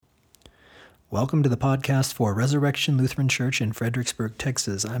Welcome to the podcast for Resurrection Lutheran Church in Fredericksburg,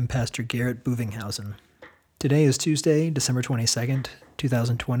 Texas. I'm Pastor Garrett Bovinghausen. Today is Tuesday, December 22nd,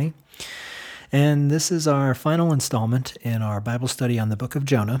 2020, and this is our final installment in our Bible study on the book of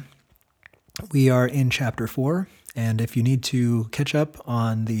Jonah. We are in chapter 4, and if you need to catch up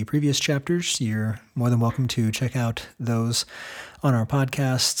on the previous chapters, you're more than welcome to check out those on our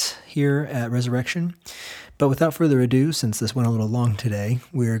podcast here at Resurrection. But without further ado, since this went a little long today,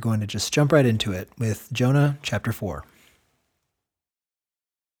 we're going to just jump right into it with Jonah chapter 4.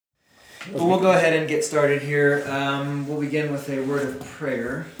 Well, we'll go ahead and get started here. We'll begin with a word of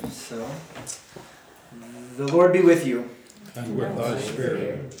prayer. So, the Lord be with you. And with thy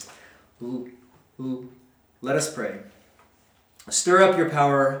spirit. Let us pray. Stir up your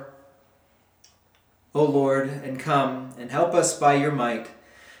power, O Lord, and come and help us by your might,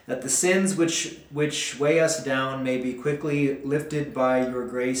 that the sins which weigh us down may be quickly lifted by your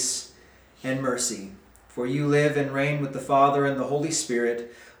grace and mercy. For you live and reign with the Father and the Holy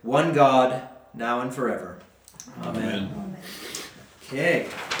Spirit, one God, now and forever. Amen. Okay.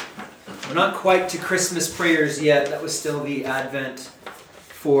 We're not quite to Christmas prayers yet. That was still the Advent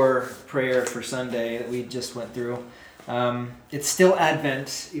for prayer for Sunday that we just went through. It's still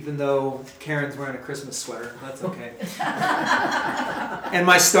Advent, even though Karen's wearing a Christmas sweater. That's okay. And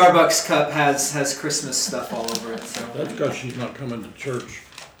my Starbucks cup has Christmas stuff all over it. So That's because she's not coming to church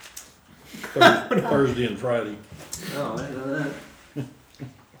Thursday and Friday. Oh, I didn't know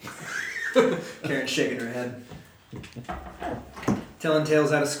that. Karen's shaking her head. Telling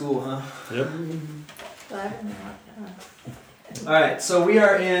tales out of school, huh? Yep. All right, so we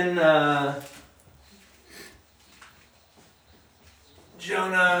are in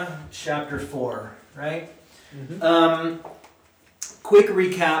Jonah chapter 4, right? Mm-hmm. Quick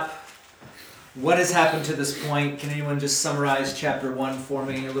recap. What has happened to this point? Can anyone just summarize chapter 1 for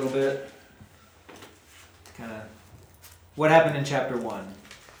me a little bit? What happened in chapter 1?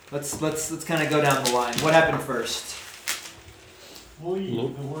 Let's kind of go down the line. What happened first? Flee.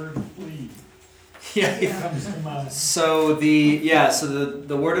 The word flee. Yeah. Comes to mind. So the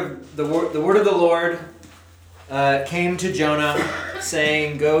word of the Lord came to Jonah,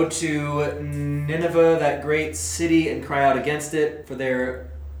 saying, "Go to Nineveh, that great city, and cry out against it, for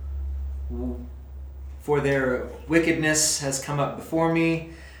their wickedness has come up before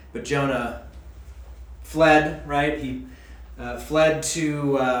me." But Jonah fled. Right? He fled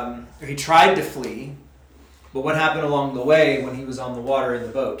to. He tried to flee, but what happened along the way when he was on the water in the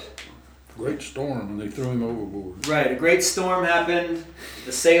boat? Great storm, and they threw him overboard. Right, a great storm happened.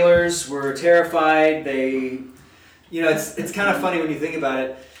 The sailors were terrified. It's kind of funny when you think about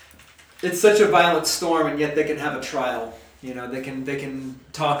it. It's such a violent storm, and yet they can have a trial. They can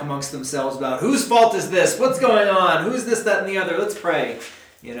talk amongst themselves about whose fault is this? What's going on? Who's this, that, and the other? Let's pray.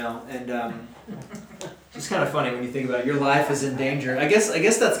 It's kind of funny when you think about it. Your life is in danger. I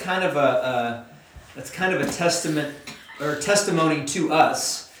guess that's kind of a testament or testimony to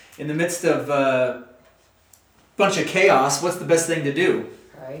us. In the midst of a bunch of chaos, what's the best thing to do?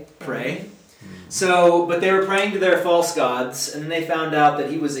 Pray. So, but they were praying to their false gods, and they found out that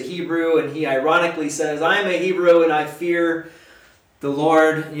he was a Hebrew, and he ironically says, "I am a Hebrew, and I fear the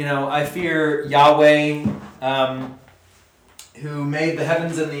Lord. I fear Yahweh, who made the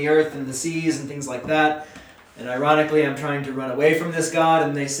heavens and the earth and the seas and things like that. And ironically, I'm trying to run away from this God."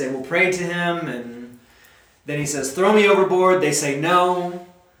 And they say, "Well, pray to him." And then he says, "Throw me overboard." They say, "No."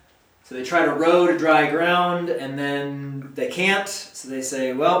 So they try to row to dry ground, and then they can't. So they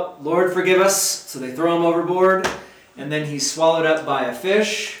say, "Well, Lord, forgive us." So they throw him overboard, and then he's swallowed up by a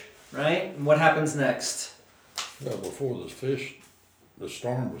fish, right? And what happens next? Well, before the fish, the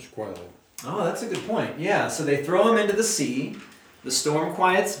storm was quelled. Oh, that's a good point. Yeah, so they throw him into the sea, the storm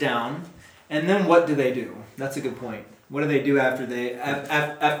quiets down, and then what do they do? That's a good point. What do they do after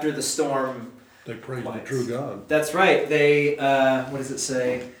after the storm? They praised quiets? the true God. That's right. They, what does it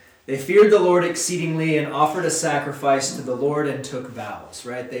say? They feared the Lord exceedingly and offered a sacrifice to the Lord and took vows,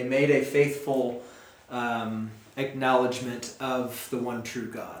 right? They made a faithful acknowledgement of the one true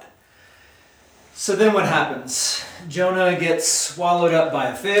God. So then what happens? Jonah gets swallowed up by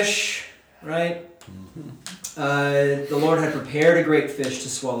a fish, right? Mm-hmm. The Lord had prepared a great fish to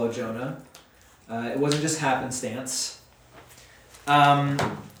swallow Jonah. It wasn't just happenstance. And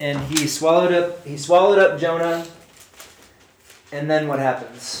he swallowed up Jonah. And then what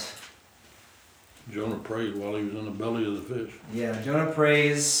happens? Jonah prayed while he was in the belly of the fish. Yeah, Jonah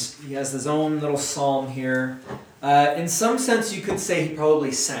prays. He has his own little psalm here. In some sense, you could say he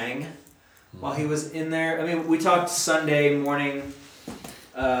probably sang while he was in there. I mean, we talked Sunday morning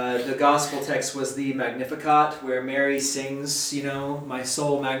The gospel text was the Magnificat, where Mary sings, my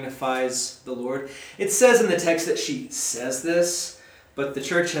soul magnifies the Lord. It says in the text that she says this, but the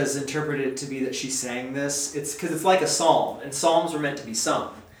church has interpreted it to be that she sang this. It's because it's like a psalm, and psalms were meant to be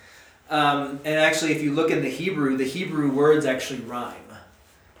sung. And actually, if you look in the Hebrew words actually rhyme.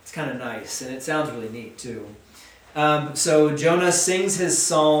 It's kind of nice, and it sounds really neat too. So Jonah sings his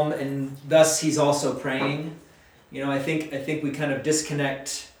psalm, and thus he's also praying. I think we kind of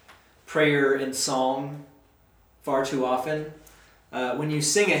disconnect prayer and song far too often. When you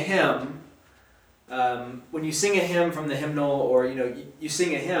sing a hymn, from the hymnal, or you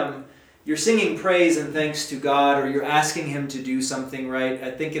sing a hymn, you're singing praise and thanks to God, or you're asking Him to do something, right? I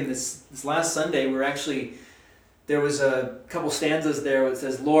think in this last Sunday, there was a couple stanzas there where it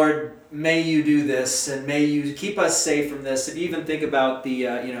says, "Lord, may you do this, and may you keep us safe from this." If you even think about the,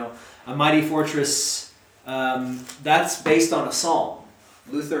 a mighty fortress. That's based on a psalm.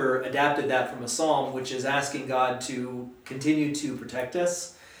 Luther adapted that from a psalm, which is asking God to continue to protect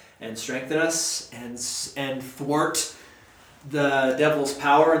us and strengthen us and thwart the devil's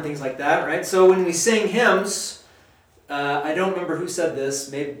power and things like that, right? So when we sing hymns, I don't remember who said this.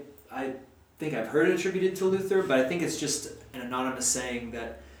 Maybe I think I've heard it attributed to Luther, but I think it's just an anonymous saying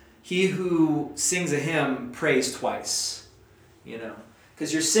that he who sings a hymn prays twice,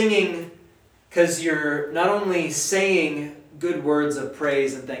 because you're singing. Because you're not only saying good words of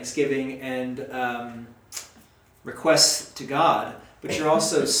praise and thanksgiving and requests to God, but you're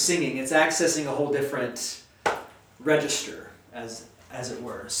also singing. It's accessing a whole different register, as it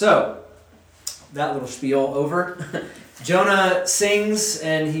were. So, that little spiel over. Jonah sings,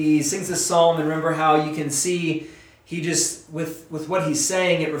 and he sings this psalm, and remember how you can see he just, with what he's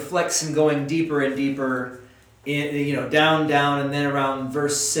saying, it reflects him going deeper and deeper, down, and then around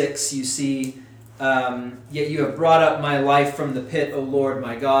verse 6 you see, yet you have brought up my life from the pit, O Lord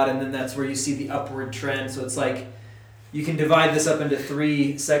my God, and then that's where you see the upward trend. So it's like you can divide this up into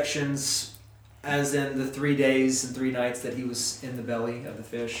 3 sections, as in the 3 days and 3 nights that he was in the belly of the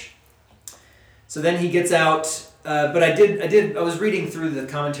fish. So then he gets out, but I was reading through the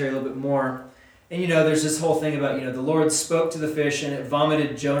commentary a little bit more, and there's this whole thing about the Lord spoke to the fish and it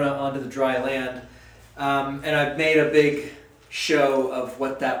vomited Jonah onto the dry land. And I've made a big show of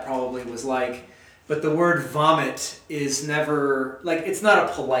what that probably was like. But the word vomit is never, it's not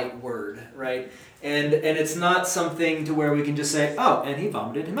a polite word, right? And it's not something to where we can just say, oh, and he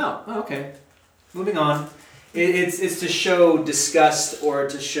vomited him out. Oh, okay. Moving on. It's to show disgust or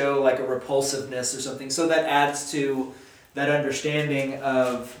to show a repulsiveness or something. So that adds to that understanding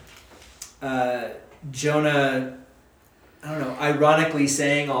of Jonah, ironically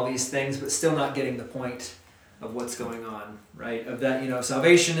saying all these things, but still not getting the point of what's going on, right? Of that,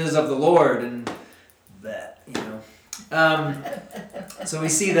 salvation is of the Lord, and that, So we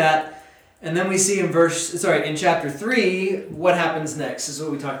see that, and then we see in chapter 3, what happens next. This is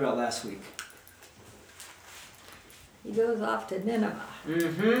what we talked about last week. He goes off to Nineveh.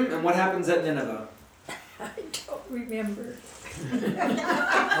 Mm-hmm. And what happens at Nineveh? I don't remember.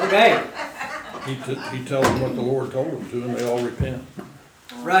 Okay. He tells them what the Lord told him to, and they all repent.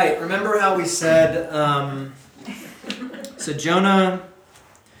 Right. Remember how we said, so Jonah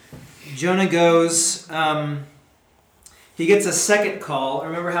goes, he gets a second call.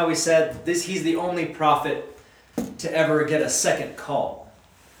 Remember how we said he's the only prophet to ever get a second call.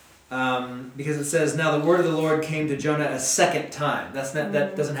 Because it says, now the word of the Lord came to Jonah a second time.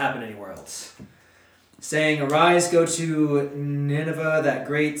 That doesn't happen anywhere else. Saying, arise, go to Nineveh, that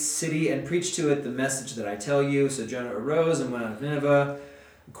great city, and preach to it the message that I tell you. So Jonah arose and went out of Nineveh,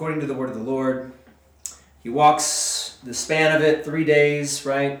 according to the word of the Lord. He walks the span of it 3 days,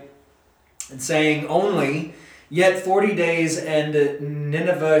 right? And saying only, yet 40 days, and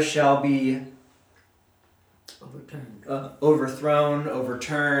Nineveh shall be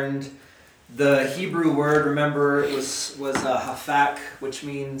overturned. The Hebrew word, remember, was hafak, which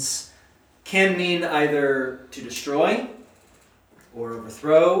can mean either to destroy, or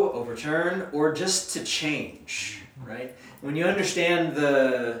overthrow, overturn, or just to change, right? When you understand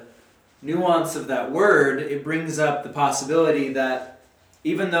the nuance of that word, it brings up the possibility that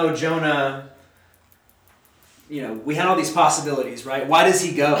even though Jonah, we had all these possibilities, right? Why does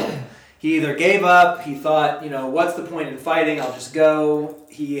he go? He either gave up, he thought, what's the point in fighting? I'll just go.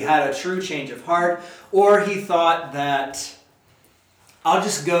 He had a true change of heart. Or he thought that I'll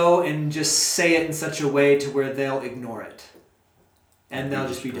just go and just say it in such a way to where they'll ignore it. And they'll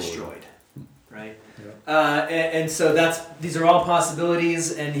just be destroyed. Right? Yeah. And so these are all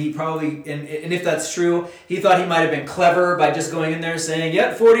possibilities, and he probably, and if that's true, he thought he might have been clever by just going in there saying,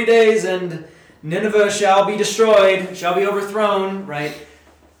 yet 40 days and Nineveh shall be destroyed, shall be overthrown, right?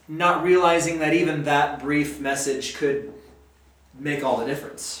 not realizing that even that brief message could make all the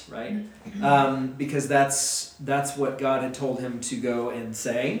difference, right? Because that's what God had told him to go and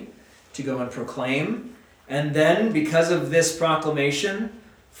say, to go and proclaim. And then, because of this proclamation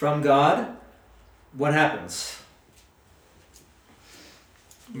from God, what happens?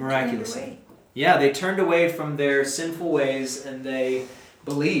 Miraculously. Yeah, they turned away from their sinful ways and they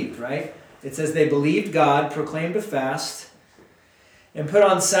believed, right? It says they believed God, proclaimed a fast, and put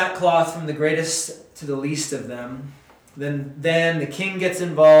on sackcloth from the greatest to the least of them. Then the king gets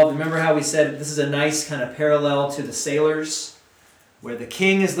involved. Remember how we said this is a nice kind of parallel to the sailors, where the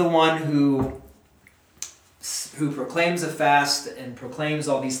king is the one who proclaims a fast and proclaims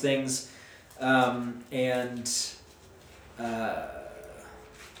all these things, asks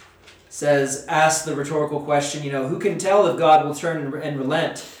the rhetorical question, who can tell if God will turn and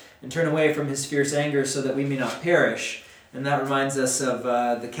relent and turn away from his fierce anger so that we may not perish? And that reminds us of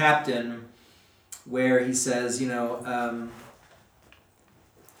the captain, where he says,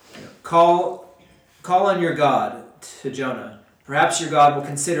 call on your God to Jonah. Perhaps your God will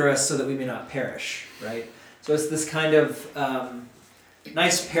consider us so that we may not perish, right? So it's this kind of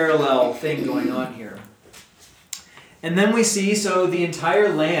nice parallel thing going on here. And then we see, so the entire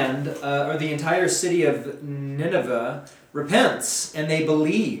land, or the entire city of Nineveh repents, and they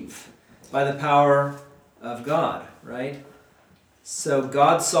believe by the power of God, right? So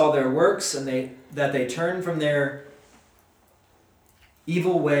God saw their works, and that they turned from their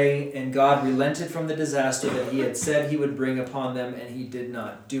evil way, and God relented from the disaster that he had said he would bring upon them, and he did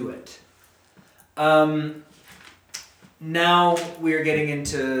not do it. Now we're getting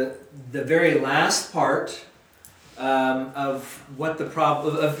into the very last part of what the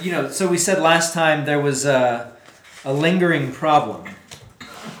problem of, so we said last time there was a lingering problem,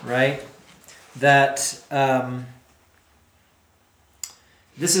 right? That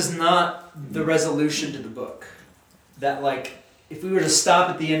this is not the resolution to the book. That, if we were to stop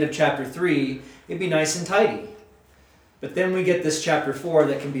at the end of chapter 3, it'd be nice and tidy. But then we get this chapter 4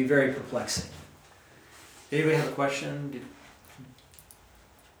 that can be very perplexing. Anybody have a question?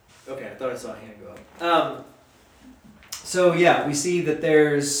 Okay, I thought I saw a hand go up. So yeah, we see that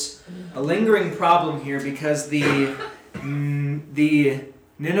there's a lingering problem here because the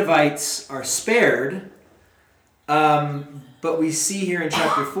Ninevites are spared, but we see here in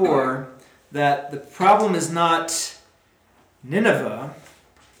chapter 4 that the problem is not Nineveh,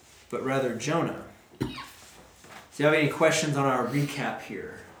 but rather Jonah. Do you have any questions on our recap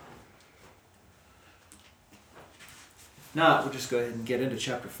here? If not, we'll just go ahead and get into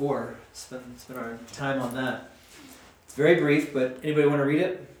chapter 4. Spend our time on that. It's very brief, but anybody want to read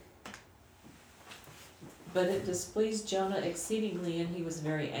it? But it displeased Jonah exceedingly, and he was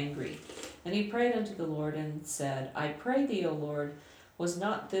very angry. And he prayed unto the Lord, and said, I pray thee, O Lord, was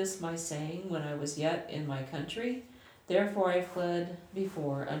not this my saying when I was yet in my country? Therefore I fled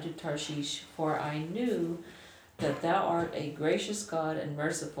before unto Tarshish, for I knew that thou art a gracious God and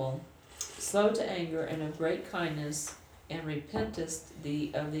merciful, slow to anger and of great kindness, and repentest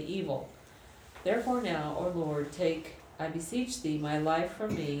thee of the evil. Therefore now, O Lord, take, I beseech thee, my life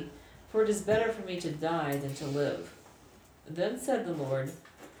from me, for it is better for me to die than to live. Then said the Lord,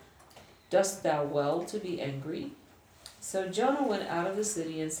 Dost thou well to be angry? So Jonah went out of the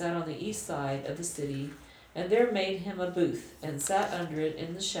city and sat on the east side of the city, and there made him a booth, and sat under it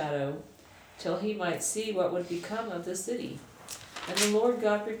in the shadow, till he might see what would become of the city. And the Lord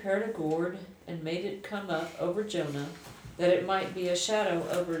God prepared a gourd, and made it come up over Jonah, that it might be a shadow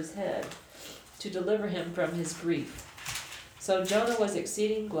over his head, to deliver him from his grief. So Jonah was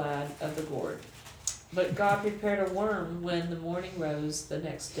exceeding glad of the gourd. But God prepared a worm when the morning rose the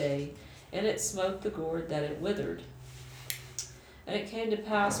next day, and it smote the gourd that it withered. And it came to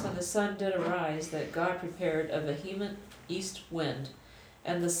pass when the sun did arise, that God prepared a vehement east wind,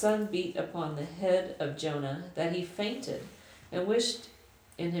 and the sun beat upon the head of Jonah, that he fainted, and wished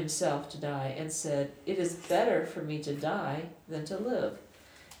in himself to die, and said, It is better for me to die than to live.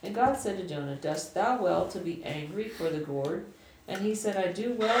 And God said to Jonah, Dost thou well to be angry for the gourd? And he said, I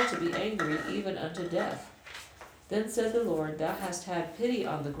do well to be angry even unto death. Then said the Lord, Thou hast had pity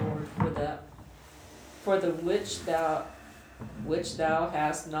on the gourd for the which thou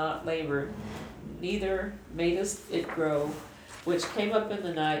hast not labored, neither madest it grow, which came up in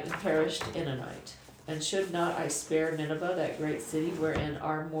the night and perished in a night. And should not I spare Nineveh, that great city, wherein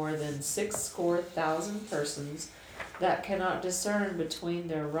are more than 60,000 persons, that cannot discern between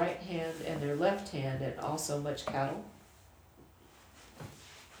their right hand and their left hand, and also much cattle?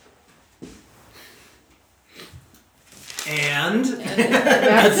 And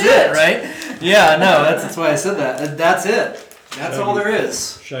that's it, right? Yeah, no, that's why I said that. That's it. That's all there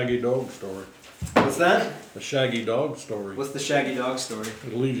is. Shaggy dog story. What's that? A shaggy dog story. What's the shaggy dog story?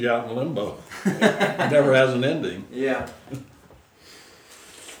 It leaves you out in limbo. It never has an ending. Yeah.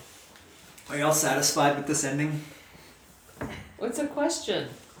 Are y'all satisfied with this ending? What's a question?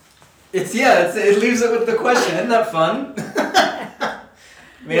 It leaves it with the question. Isn't that fun?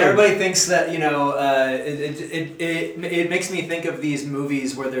 I mean, everybody thinks that, you know, it makes me think of these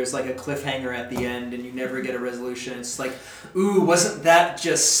movies where there's like a cliffhanger at the end and you never get a resolution. It's like, ooh, wasn't that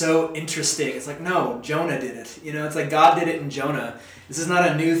just so interesting? It's like, no, Jonah did it. You know, it's like God did it in Jonah. This is not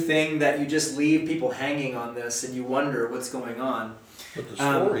a new thing that you just leave people hanging on this and you wonder what's going on. But the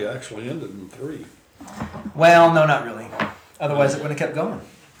story actually ended in 3. Well, no, not really. Otherwise, it wouldn't have kept going.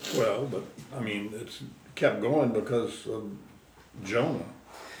 Well, but I mean, it's kept going because of Jonah.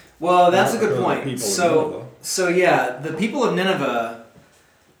 Well, that's a Not good because of point. people of So, Nineveh. so yeah, the people of Nineveh.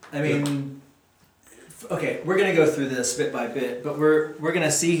 I mean, okay, we're gonna go through this bit by bit, but we're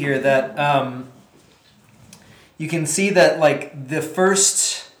gonna see here that you can see that like the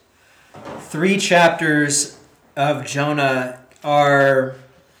first 3 chapters of Jonah are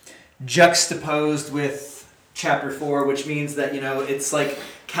juxtaposed with chapter 4, which means that, you know, it's like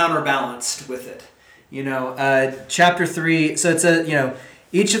counterbalanced with it. You know, chapter 3. So it's a, you know.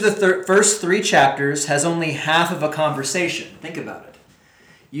 Each of the first 3 chapters has only half of a conversation. Think about it.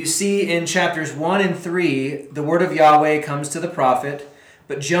 You see in chapters 1 and 3, the word of Yahweh comes to the prophet,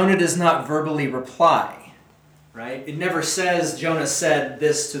 but Jonah does not verbally reply. Right? It never says Jonah said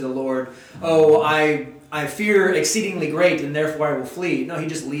this to the Lord, oh, I fear exceedingly great and therefore I will flee. No, he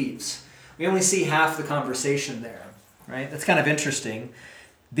just leaves. We only see half the conversation there. Right? That's kind of interesting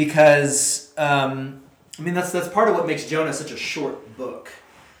because, I mean, that's part of what makes Jonah such a short book.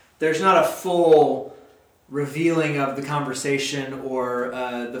 There's not a full revealing of the conversation or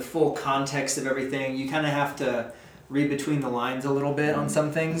the full context of everything. You kind of have to read between the lines a little bit on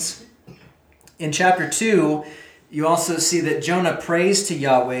some things. In chapter 2, you also see that Jonah prays to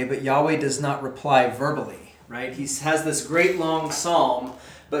Yahweh, but Yahweh does not reply verbally, right? He has this great long psalm,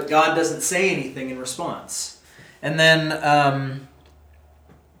 but God doesn't say anything in response. And then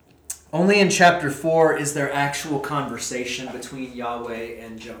only in chapter 4 is there actual conversation between Yahweh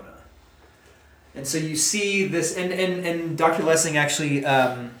and Jonah. And so you see this, and Dr. Lessing actually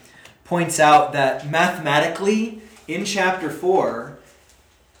points out that mathematically, in chapter 4,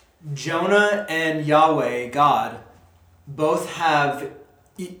 Jonah and Yahweh, God, both have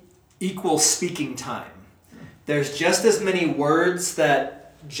equal speaking time. There's just as many words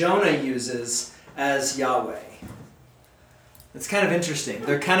that Jonah uses as Yahweh. It's kind of interesting.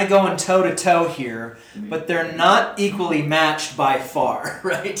 They're kind of going toe-to-toe here, but they're not equally matched by far,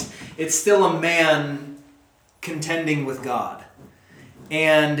 right? It's still a man contending with God.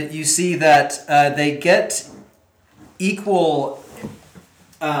 And you see that they get equal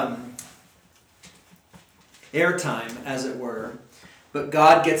airtime, as it were, but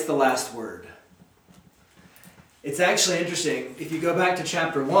God gets the last word. It's actually interesting. If you go back to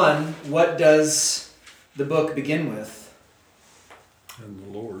chapter 1, what does the book begin with? And the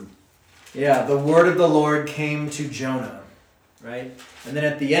Lord. Yeah, the word of the Lord came to Jonah, right? And then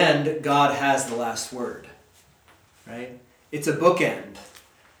at the end, God has the last word, right? It's a bookend.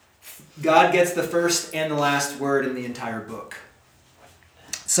 God gets the first and the last word in the entire book.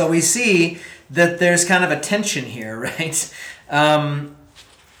 So we see that there's kind of a tension here, right?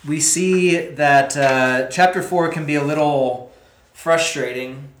 We see that chapter 4 can be a little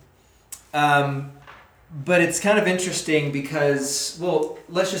frustrating. But it's kind of interesting because, well,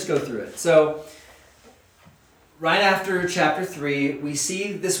 let's just go through it. So, right after chapter 3, we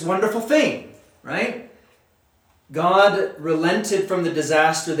see this wonderful thing, right? God relented from the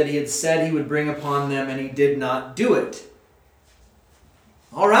disaster that he had said he would bring upon them, and he did not do it.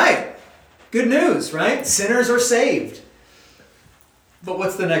 All right. Good news, right? Sinners are saved. But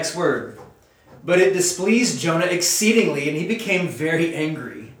what's the next word? But it displeased Jonah exceedingly, and he became very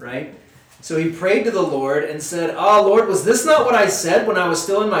angry, right? So he prayed to the Lord and said, "Oh, Lord, was this not what I said when I was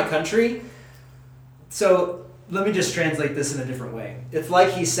still in my country?" So let me just translate this in a different way. It's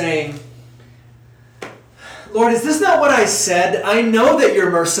like he's saying, "Lord, is this not what I said? I know that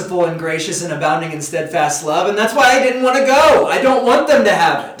you're merciful and gracious and abounding in steadfast love, and that's why I didn't want to go. I don't want them to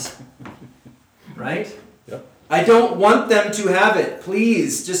have it." Right? Yep. I don't want them to have it.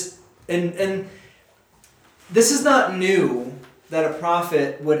 Please, just... And this is not new, that a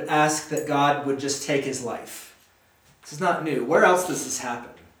prophet would ask that God would just take his life. This is not new. Where else does this happen?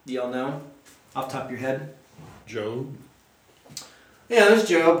 Do y'all know? Off the top of your head? Job. Yeah, there's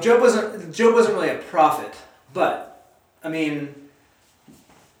Job. Job wasn't really a prophet, but I mean,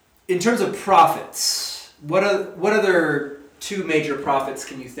 in terms of prophets, what other two major prophets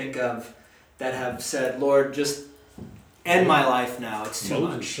can you think of that have said, Lord, just end my life now, it's too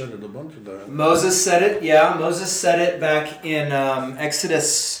Moses much? said it a bunch of times. Moses said it, yeah. Moses said it back in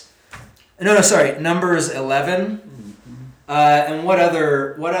Numbers 11. Mm-hmm. And what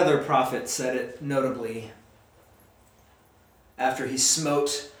other prophet said it notably? After he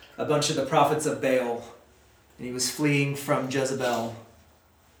smote a bunch of the prophets of Baal, and he was fleeing from Jezebel.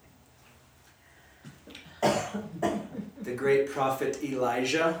 The great prophet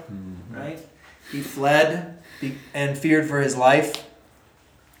Elijah, right? He fled and feared for his life.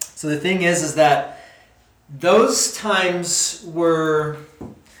 So the thing is that those times were,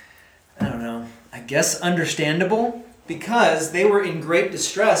 I don't know, I guess understandable, because they were in great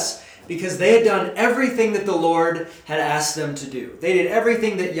distress, because they had done everything that the Lord had asked them to do. They did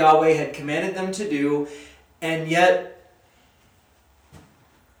everything that Yahweh had commanded them to do, and yet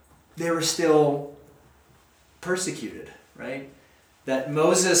they were still persecuted, right? That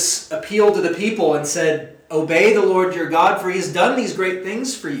Moses appealed to the people and said, obey the Lord your God, for he has done these great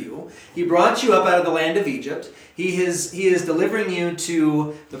things for you. He brought you up out of the land of Egypt. He is delivering you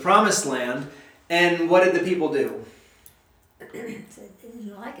to the promised land. And what did the people do? They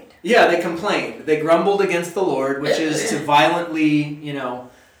didn't like it. Yeah, they complained. They grumbled against the Lord, which is to violently,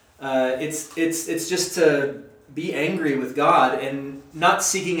 it's just to be angry with God and not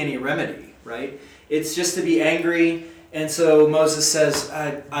seeking any remedy, right? It's just to be angry. And so Moses says,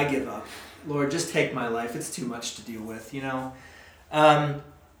 I give up. Lord, just take my life. It's too much to deal with, And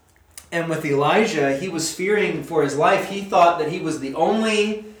with Elijah, he was fearing for his life. He thought that he was the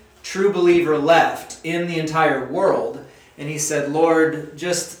only true believer left in the entire world. And he said, Lord,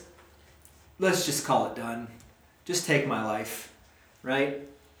 let's just call it done. Just take my life, right?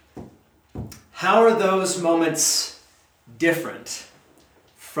 How are those moments different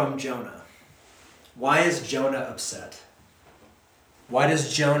from Jonah? Why is Jonah upset? Why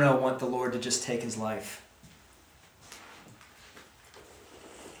does Jonah want the Lord to just take his life?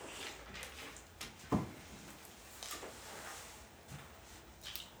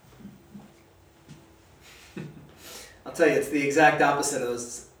 I'll tell you, it's the exact opposite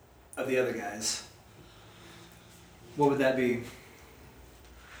of the other guys. What would that be?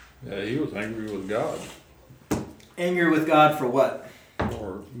 Yeah, he was angry with God Angry with God for what?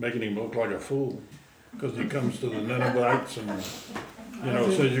 for making him look like a fool. Because he comes to the Ninevites and,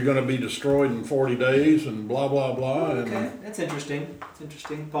 says you're going to be destroyed in 40 days and blah, blah, blah. And, Okay, that's interesting. It's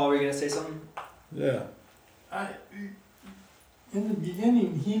interesting. Paul, were you going to say something? yeah. In the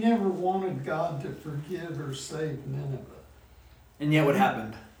beginning, he never wanted God to forgive or save Nineveh. And yet what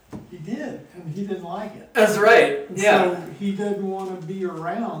happened? He did, and he didn't like it. That's right. Yeah. So he doesn't want to be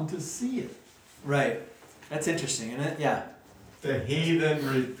around to see it. Right. That's interesting, isn't it? Yeah. The heathen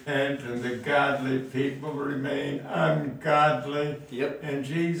repent and the godly people remain ungodly. Yep. And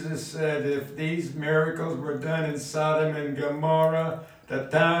Jesus said if these miracles were done in Sodom and Gomorrah, the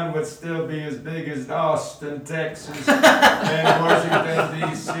town would still be as big as Austin, Texas, and Washington,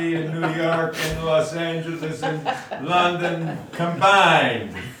 D.C., and New York, and Los Angeles, and London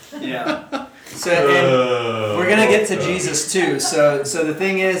combined. Yeah. So and we're gonna get to Jesus too. So the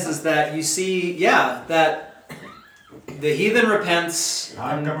thing is that you see, that the heathen repents.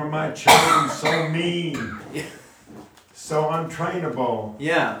 How come are my children so mean? So untrainable?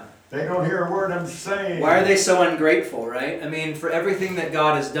 Yeah. They don't hear a word I'm saying. Why are they so ungrateful, right? I mean, for everything that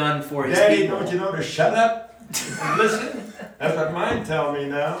God has done for his Daddy, people. don't you know to shut up and listen? That's what mine tell me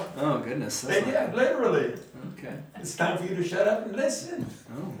now. Oh, goodness. They did, literally. Okay. It's time for you to shut up and listen.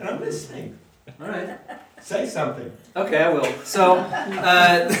 Oh. And I'm listening. All right. Say something. Okay, I will. So,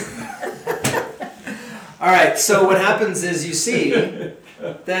 all right. So what happens is you see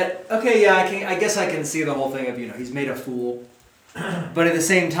that, okay, yeah, I guess I can see the whole thing of, he's made a fool. But at the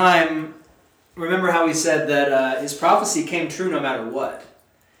same time, remember how he said that his prophecy came true no matter what.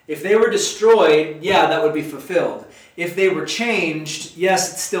 If they were destroyed, that would be fulfilled. If they were changed,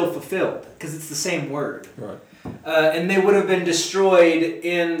 yes, it's still fulfilled, because it's the same word. Right. And they would have been destroyed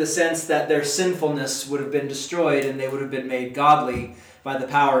in the sense that their sinfulness would have been destroyed, and they would have been made godly by the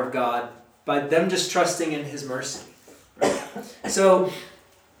power of God, by them just trusting in his mercy. Right? So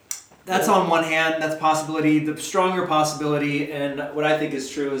that's on one hand, that's possibility. The stronger possibility, and what I think is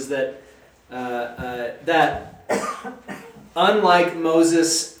true, is that that unlike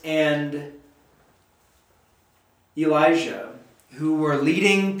Moses and Elijah, who were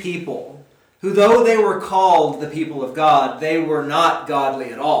leading people, who though they were called the people of God, they were not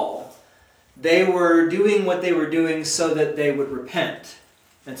godly at all. They were doing what they were doing so that they would repent,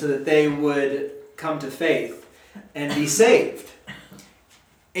 and so that they would come to faith and be saved.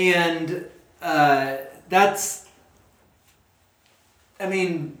 And that's I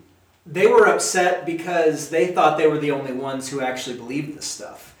mean, they were upset because they thought they were the only ones who actually believed this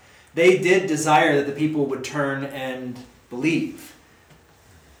stuff. They did desire that the people would turn and believe.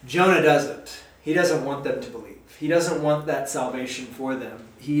 Jonah doesn't. He doesn't want them to believe. He doesn't want that salvation for them.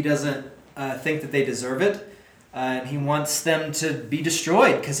 He doesn't think that they deserve it. And he wants them to be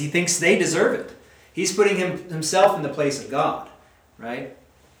destroyed because he thinks they deserve it. He's putting himself in the place of God, right?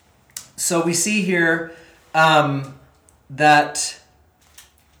 So we see here that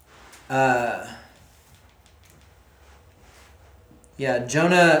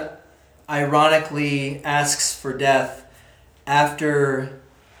Jonah ironically asks for death after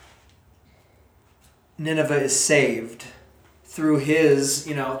Nineveh is saved through his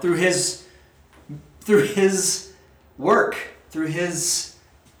work, through his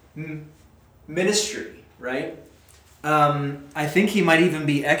ministry, right? I think he might even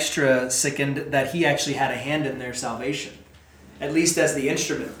be extra sickened that he actually had a hand in their salvation, at least as the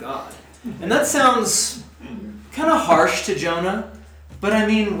instrument of God. And that sounds kind of harsh to Jonah, but I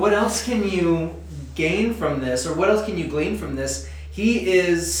mean, what else can you gain from this, or what else can you glean from this? He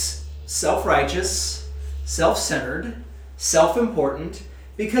is self-righteous, self-centered, self-important,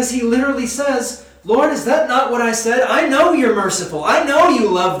 because he literally says, Lord, is that not what I said? I know you're merciful. I know you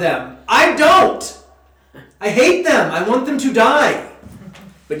love them. I don't. I hate them. I want them to die.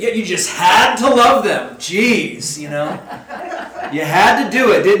 But yet you just had to love them. Jeez, you know. You had to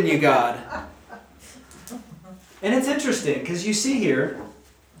do it, didn't you, God? And it's interesting, because you see here,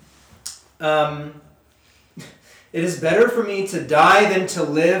 it is better for me to die than to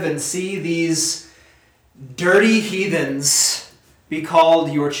live and see these dirty heathens be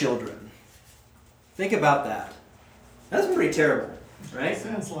called your children. Think about that. That's pretty terrible, right?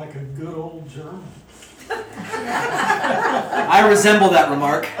 Sounds like a good old German. I resemble that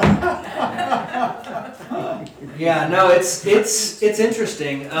remark. Yeah, no, it's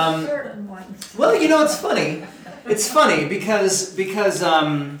interesting. Certain ones. Well, you know, it's funny. It's funny because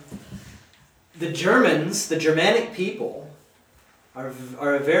the Germans, the Germanic people, are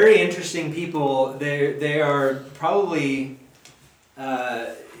a very interesting people. They are probably,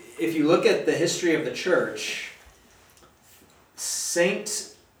 if you look at the history of the church,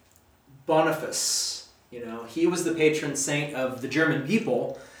 Saint Boniface, you know, he was the patron saint of the German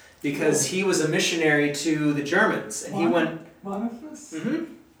people because he was a missionary to the Germans, and he went. Boniface? Mm-hmm.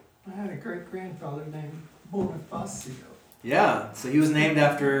 I had a great grandfather named Bonifacio. Yeah, so he was named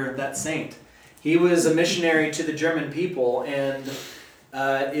after that saint. He was a missionary to the German people and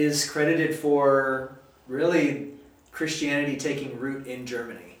is credited for really Christianity taking root in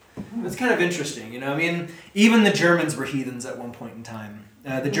Germany. It's kind of interesting, you know. I mean, even the Germans were heathens at one point in time.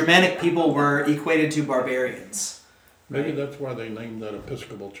 The Germanic people were equated to barbarians. Maybe that's why they named that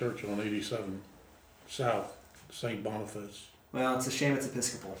Episcopal Church on 87 South, St. Boniface. Well, it's a shame it's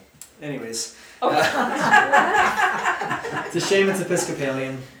Episcopal. Anyways. Oh. It's a shame it's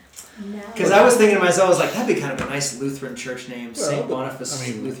Episcopalian. No. Because I was thinking to myself, I was like, that'd be kind of a nice Lutheran church name, Well, St. but,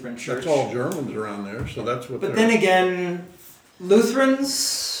 Boniface Lutheran Church. That's all Germans around there, so that's what But they're... then again,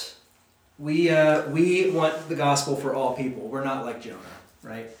 Lutherans, we want the gospel for all people. We're not like Jonah,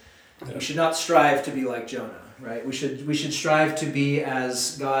 right? Yeah. We should not strive to be like Jonah, right? We should strive to be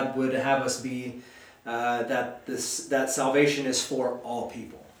as God would have us be. That salvation is for all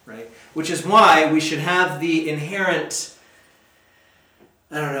people, right? Which is why we should have the inherent,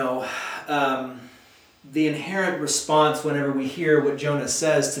 the inherent response whenever we hear what Jonah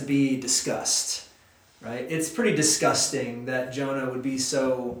says to be disgust, right? It's pretty disgusting that Jonah would be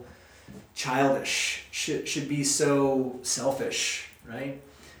so childish, should be so selfish, right?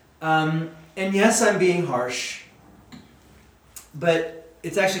 And yes, I'm being harsh, but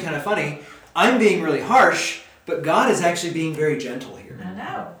it's actually kind of funny. I'm being really harsh, but God is actually being very gentle here. I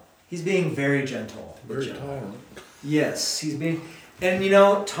know. He's being very gentle. Very tolerant. Yes, he's being... And you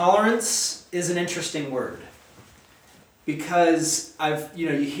know, tolerance is an interesting word. Because you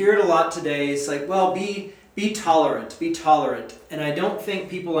hear it a lot today. It's like, well, be tolerant, be tolerant. And I don't think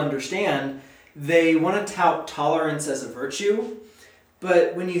people understand. They want to tout tolerance as a virtue.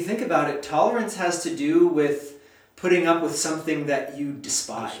 But when you think about it, tolerance has to do with putting up with something that you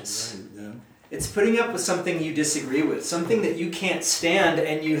despise. Yeah. It's putting up with something you disagree with, something that you can't stand,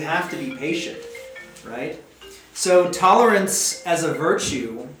 and you have to be patient, right? So tolerance as a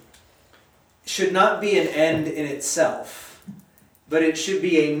virtue should not be an end in itself, but it should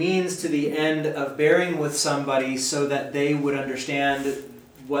be a means to the end of bearing with somebody so that they would understand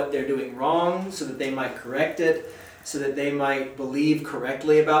what they're doing wrong, so that they might correct it, so that they might believe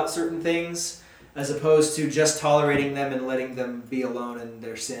correctly about certain things, as opposed to just tolerating them and letting them be alone in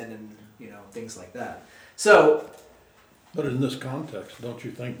their sin and things like that. So But in this context, don't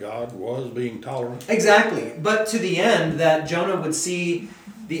you think God was being tolerant? Exactly. But to the end that Jonah would see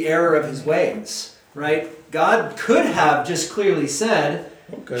the error of his ways, right? God could have just clearly said,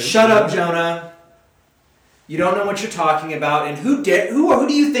 Okay. shut up, Jonah. You don't know what you're talking about. And who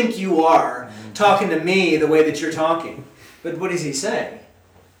do you think you are talking to me the way that you're talking? But what does he say?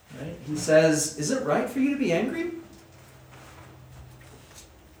 Right? He says, is it right for you to be angry?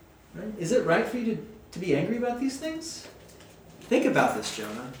 Right? Is it right for you to be angry about these things? Think about this,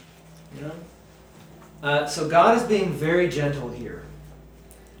 Jonah. You know? So God is being very gentle here.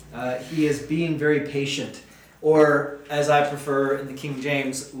 He is being very patient. Or, as I prefer in the King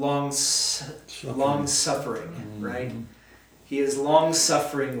James, long-suffering, right? He is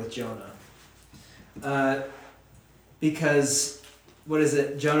long-suffering with Jonah. Because, what is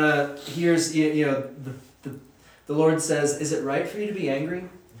it? Jonah hears, the Lord says, is it right for you to be angry?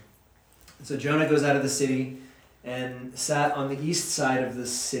 So Jonah goes out of the city and sat on the east side of the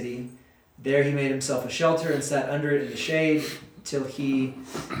city. There he made himself a shelter and sat under it in the shade till he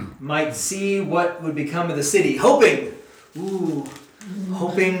might see what would become of the city. Hoping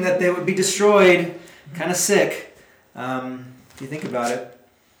that they would be destroyed. Kind of sick, if you think about it.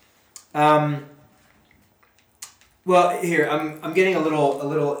 Well, here, I'm getting a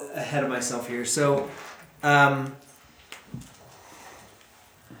little ahead of myself here. So,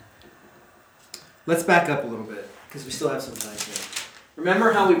 let's back up a little bit, because we still have some time here.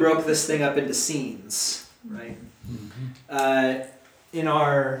 Remember how we broke this thing up into scenes, right? In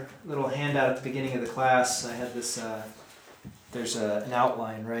our little handout at the beginning of the class, I had this, there's an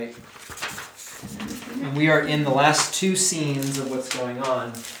outline, right? And we are in the last two scenes of what's going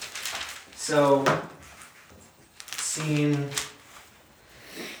on. So, scene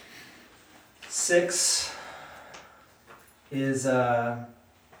 6 is,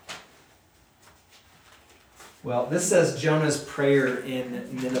 well, this says Jonah's prayer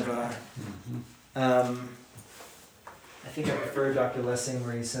in Nineveh. I think I prefer Dr. Lessing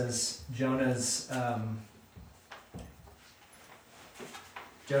where he says Jonah's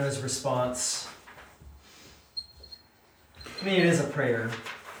response. I mean, it is a prayer.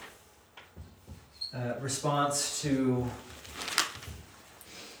 Response to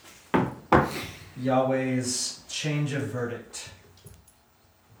Yahweh's change of verdict.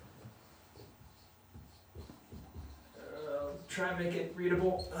 Try and make it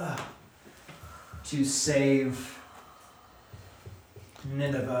readable. To save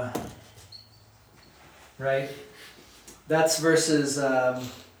Nineveh. Right? That's verses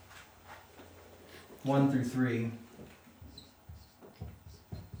 1 through 3.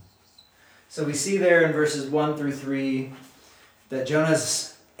 So we see there in verses 1 through 3 that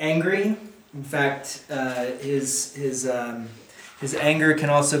Jonah's angry. In fact, his anger can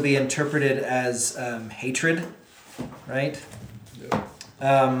also be interpreted as hatred, right?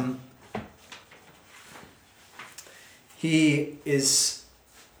 Yeah. He is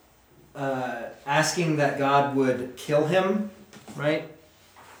asking that God would kill him, right?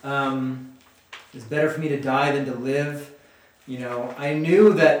 It's better for me to die than to live. You know, I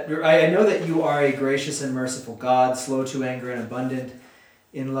know that you are a gracious and merciful God, slow to anger and abundant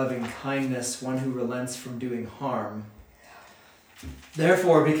in loving kindness, one who relents from doing harm.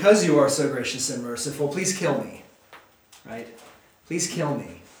 Therefore, because you are so gracious and merciful, please kill me. Right? Please kill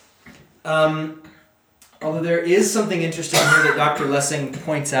me. Although there is something interesting here that Dr. Lessing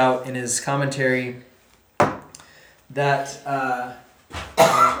points out in his commentary that, I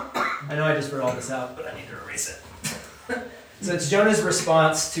know I just wrote all this out, but I need to erase it. So it's Jonah's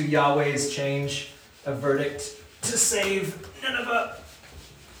response to Yahweh's change of verdict to save Nineveh.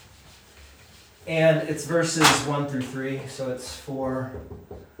 And it's verses 1 through 3, so it's 4,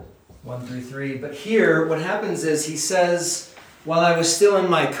 1 through 3. But here, what happens is he says, while I was still in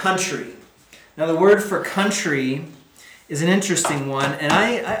my country. Now the word for country is an interesting one, and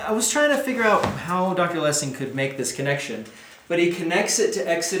I was trying to figure out how Dr. Lessing could make this connection. But he connects it to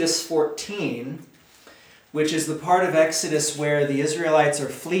Exodus 14, which is the part of Exodus where the Israelites are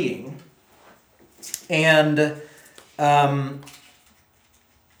fleeing. And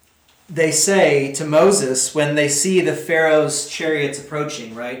they say to Moses, when they see the Pharaoh's chariots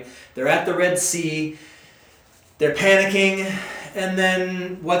approaching, right? They're at the Red Sea, they're panicking, and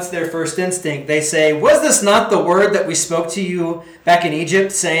then what's their first instinct? They say, was this not the word that we spoke to you back in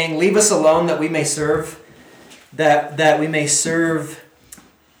Egypt, saying, leave us alone that we may serve, that we may serve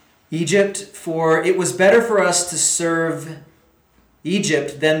Egypt? For it was better for us to serve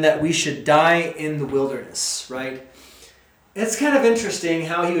Egypt than that we should die in the wilderness, right? It's kind of interesting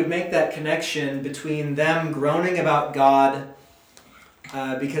how he would make that connection between them groaning about God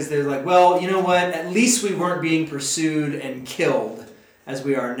because they're like, well, you know what? At least we weren't being pursued and killed as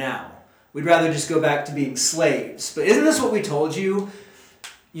we are now. We'd rather just go back to being slaves. But isn't this what we told you?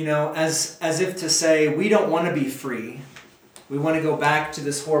 You know, as if to say, we don't want to be free. We want to go back to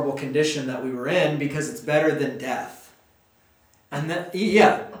this horrible condition that we were in because it's better than death. And that,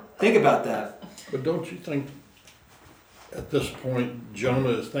 yeah, think about that. But don't you think at this point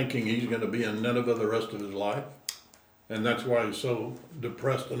Jonah is thinking he's going to be in Nineveh the rest of his life? And that's why he's so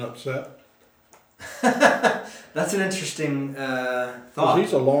depressed and upset? That's an interesting thought. Because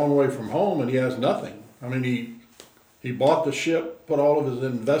he's a long way from home and he has nothing. I mean, he bought the ship, put all of his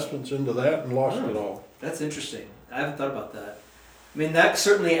investments into that, and lost it all. That's interesting. I haven't thought about that. I mean, that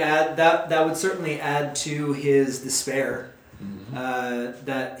would certainly add to his despair.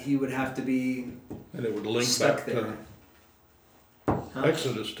 That he would have to be And it would link stuck back there. to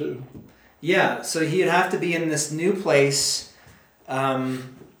Exodus too. Yeah, so he'd have to be in this new place. I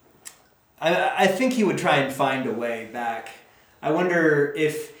think he would try and find a way back. I wonder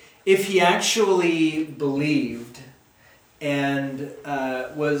if he actually believed and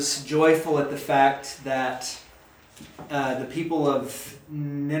was joyful at the fact that the people of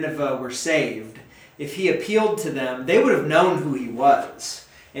Nineveh were saved. If he appealed to them, they would have known who he was.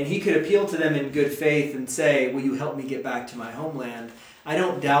 And he could appeal to them in good faith and say, will you help me get back to my homeland? I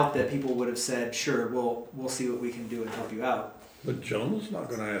don't doubt that people would have said, sure, we'll see what we can do and help you out. But Jonah's not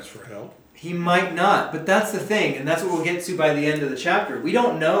going to ask for help. He might not, but that's the thing, and that's what we'll get to by the end of the chapter. We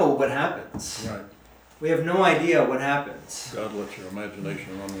don't know what happens. Right. We have no idea what happens. God lets your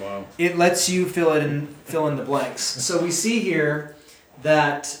imagination run wild. It lets you fill in the blanks. So we see here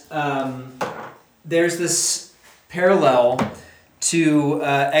that there's this parallel to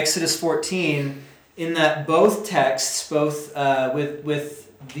Exodus 14 in that both texts, both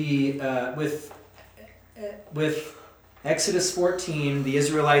with Exodus 14, the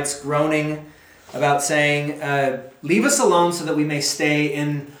Israelites groaning about saying, leave us alone so that we may stay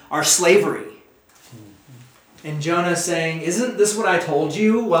in our slavery. And Jonah saying, isn't this what I told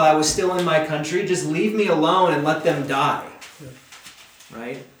you while I was still in my country? Just leave me alone and let them die. Yeah.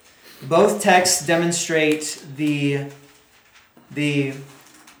 Right? Both texts demonstrate the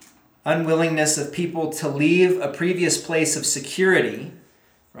unwillingness of people to leave a previous place of security,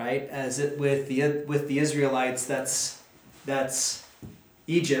 right? As it with the Israelites, that's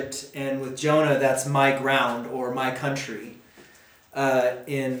Egypt, and with Jonah, that's my ground or my country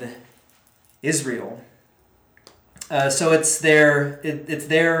in Israel. So it's their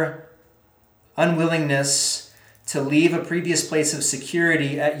unwillingness to leave a previous place of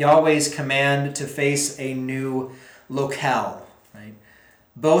security at Yahweh's command to face a new locale. Right?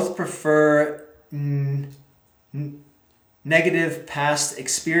 Both prefer negative past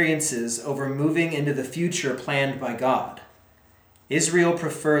experiences over moving into the future planned by God. Israel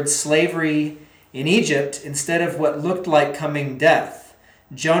preferred slavery in Egypt instead of what looked like coming death.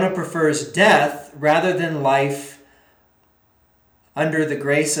 Jonah prefers death rather than life under the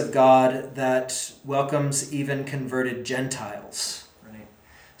grace of God that welcomes even converted Gentiles. Right?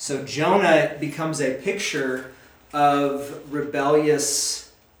 So Jonah becomes a picture of rebellious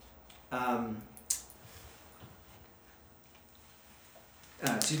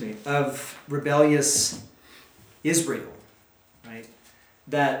Israel. Right?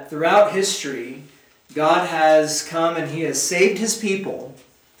 That throughout history, God has come and he has saved his people,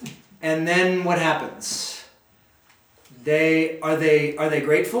 and then what happens? Are they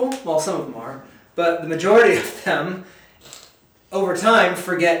grateful? Well, some of them are, but the majority of them, over time,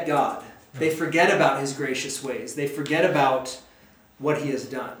 forget God. They forget about his gracious ways. They forget about what he has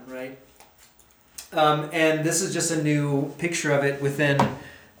done, right? And this is just a new picture of it within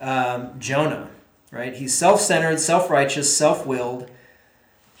Jonah, right? He's self-centered, self-righteous, self-willed.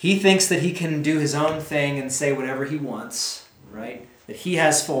 He thinks that he can do his own thing and say whatever he wants, right? That he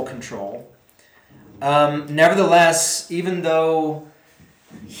has full control. Nevertheless, even though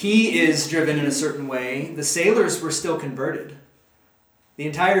he is driven in a certain way, the sailors were still converted. The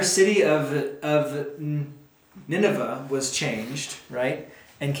entire city of Nineveh was changed, right?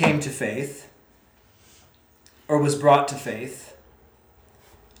 And came to faith, or was brought to faith.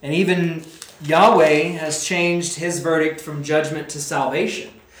 And even Yahweh has changed his verdict from judgment to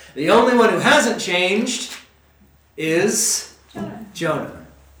salvation. The only one who hasn't changed is Jonah.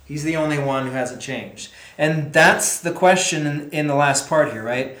 He's the only one who hasn't changed. And that's the question in the last part here,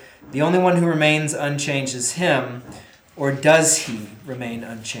 right? The only one who remains unchanged is him, or does he remain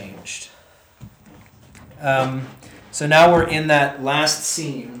unchanged? So now we're in that last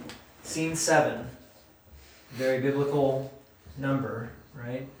scene, scene 7, very biblical number,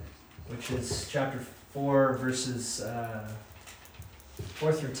 right? Which is chapter 4, verses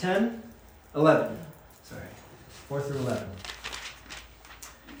 4 through 10? 11. Sorry. 4 through 11.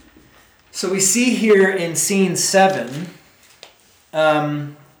 So we see here in scene 7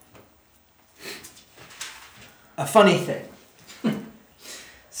 a funny thing.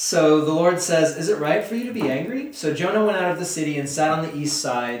 So the Lord says, "Is it right for you to be angry?" So Jonah went out of the city and sat on the east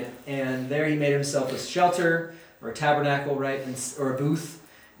side, and there he made himself a shelter, or a tabernacle, right, or a booth,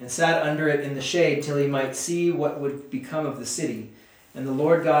 and sat under it in the shade till he might see what would become of the city. And the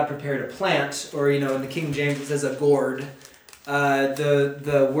Lord God prepared a plant, or in the King James it says a gourd.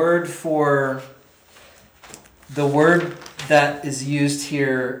 The word that is used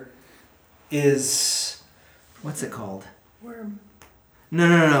here is, what's it called? Worm.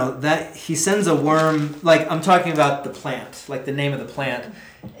 No. That he sends a worm. Like, I'm talking about the plant, like the name of the plant.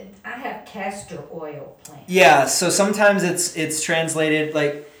 I have castor oil plant. Yeah. So sometimes it's translated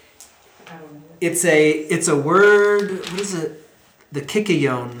like I don't know. it's a word. What is it? The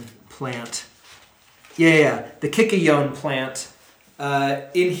kikayon plant. Yeah. The kikayon plant.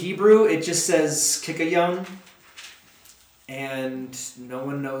 In Hebrew, it just says kikayon. And no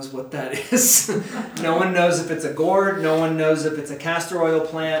one knows what that is. No one knows if it's a gourd. No one knows if it's a castor oil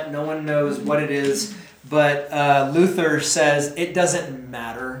plant. No one knows what it is. But Luther says it doesn't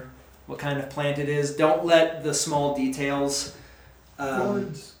matter what kind of plant it is. Don't let the small details.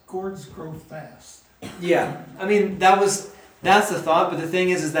 Gourds grow fast. Yeah, I mean that's the thought. But the thing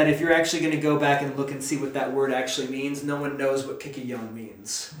is that if you're actually going to go back and look and see what that word actually means, no one knows what kikayon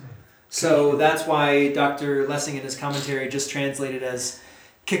means. So that's why Dr. Lessing in his commentary just translated as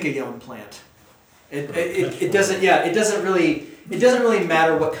kikayon plant. It doesn't really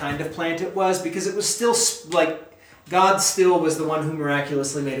matter what kind of plant it was, because it was still like God still was the one who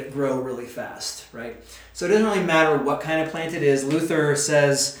miraculously made it grow really fast, right? So it doesn't really matter what kind of plant it is. Luther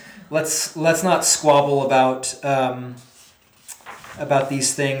says let's not squabble about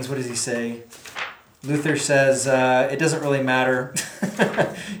these things. What does he say? Luther says it doesn't really matter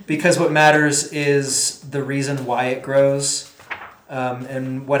because what matters is the reason why it grows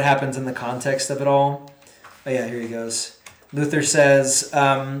and what happens in the context of it all. Oh yeah, here he goes. Luther says,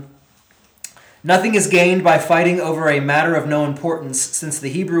 "Nothing is gained by fighting over a matter of no importance, since the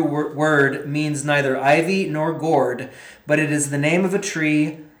Hebrew word means neither ivy nor gourd, but it is the name of a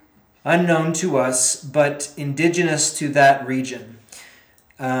tree unknown to us, but indigenous to that region."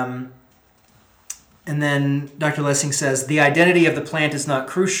 And then Dr. Lessing says, "The identity of the plant is not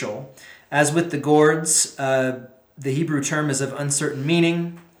crucial. As with the gourds, the Hebrew term is of uncertain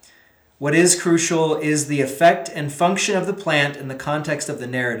meaning. What is crucial is the effect and function of the plant in the context of the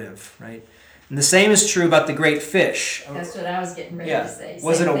narrative," right? And the same is true about the great fish. That's what I was getting ready to say.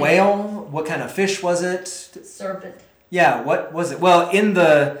 Was it Same a thing. whale? What kind of fish was it? Serpent. Yeah, what was it? Well, in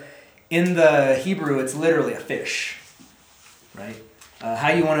the Hebrew, it's literally a fish, right? How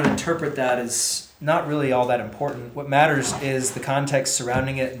you want to interpret that is not really all that important. What matters is the context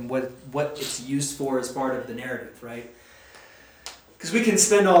surrounding it and what it's used for as part of the narrative, right? Because we can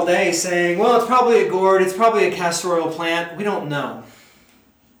spend all day saying, well, it's probably a gourd, it's probably a castor oil plant. We don't know.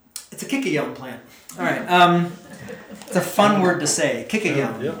 It's a kikayon plant. All right. It's a fun word to say,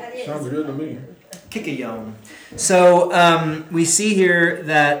 kikayon. Yeah, sounds good to me. Kikayon. So we see here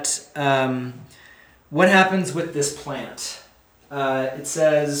that what happens with this plant. It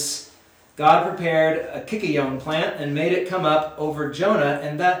says, God prepared a kikayon plant and made it come up over Jonah,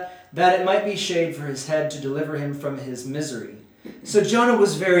 and that it might be shade for his head to deliver him from his misery. So Jonah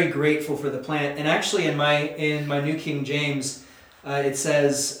was very grateful for the plant, and actually in my New King James, it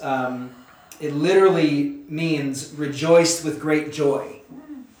says it literally means rejoiced with great joy.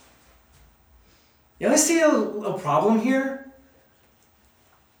 You guys see a problem here?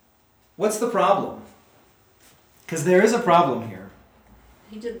 What's the problem? Because there is a problem here.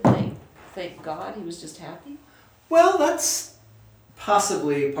 He didn't thank God, he was just happy. Well, that's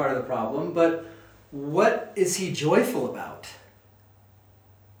possibly part of the problem, but what is he joyful about?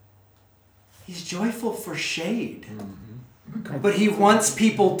 He's joyful for shade. Mm-hmm. But he wants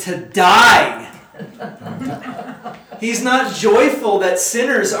people to die. He's not joyful that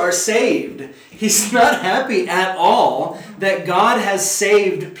sinners are saved. He's not happy at all that God has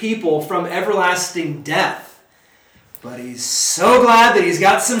saved people from everlasting death. But he's so glad that he's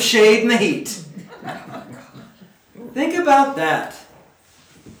got some shade in the heat. Think about that.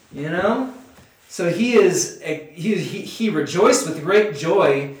 You know? So he rejoiced with great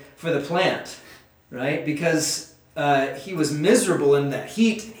joy for the plant, right? Because he was miserable in that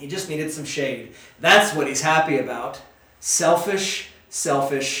heat. He just needed some shade. That's what he's happy about. Selfish,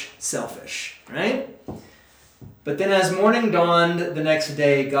 selfish, selfish, right? But then as morning dawned the next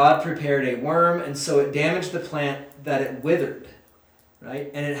day, God prepared a worm, and so it damaged the plant that it withered.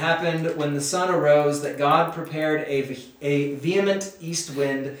 Right? And it happened when the sun arose that God prepared a vehement east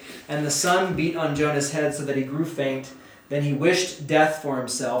wind, and the sun beat on Jonah's head so that he grew faint. Then he wished death for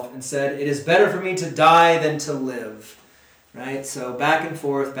himself and said, "It is better for me to die than to live." Right? So back and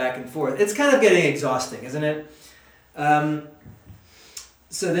forth, back and forth. It's kind of getting exhausting, isn't it?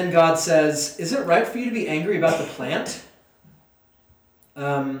 So then God says, "Is it right for you to be angry about the plant?"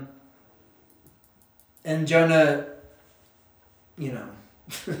 And Jonah,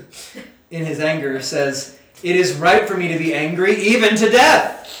 in his anger says, "It is right for me to be angry, even to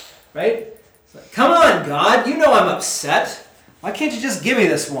death." Right? It's like, come on, God, you know I'm upset. Why can't you just give me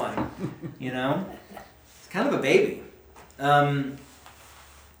this one? It's kind of a baby.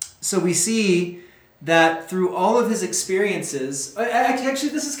 So we see that through all of his experiences, actually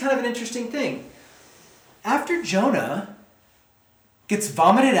this is kind of an interesting thing. After Jonah gets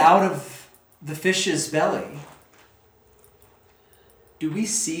vomited out of the fish's belly, do we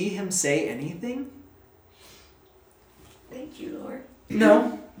see him say anything? Thank you, Lord.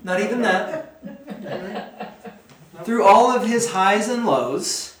 No, not even that. Through all of his highs and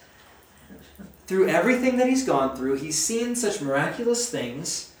lows, through everything that he's gone through, he's seen such miraculous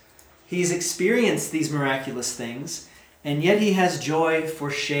things, he's experienced these miraculous things, and yet he has joy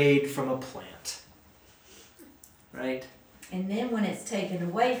for shade from a plant. Right? And then when it's taken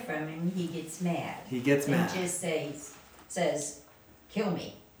away from him, he gets mad. He gets mad. And just says, "Kill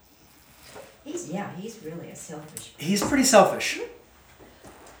me." He's really a selfish person. He's pretty selfish.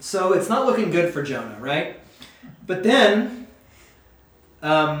 So it's not looking good for Jonah, right? But then,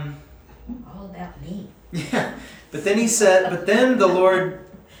 All about me. yeah. But then the Lord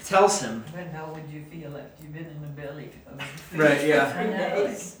tells him, But how would you feel after you've been in the belly of a fish right? Yeah. for 3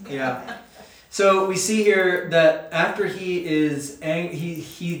 days? Yeah. So we see here that after he is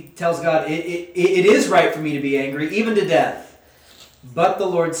he tells God, it is right for me to be angry, even to death. But the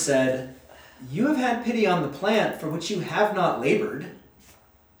Lord said, "You have had pity on the plant for which you have not labored,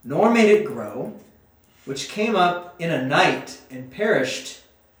 nor made it grow, which came up in a night and perished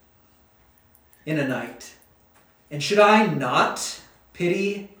in a night. And should I not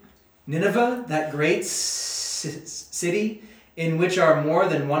pity Nineveh, that great city, in which are more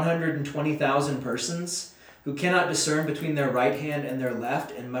than 120,000 persons who cannot discern between their right hand and their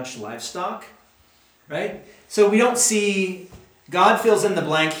left, and much livestock?" Right? So we don't see, God fills in the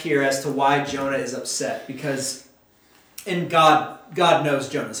blank here as to why Jonah is upset, because, and God knows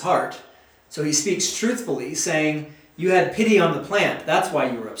Jonah's heart. So he speaks truthfully, saying, "You had pity on the plant, that's why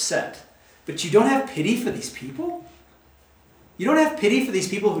you were upset. But you don't have pity for these people? You don't have pity for these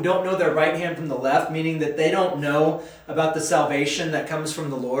people who don't know their right hand from the left," meaning that they don't know about the salvation that comes from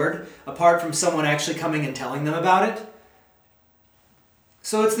the Lord, apart from someone actually coming and telling them about it.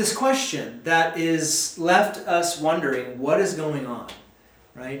 So it's this question that is left us wondering, what is going on,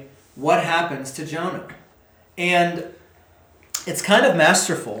 right? What happens to Jonah? And it's kind of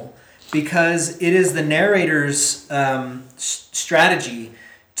masterful, because it is the narrator's strategy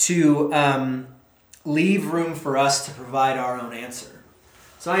to leave room for us to provide our own answer.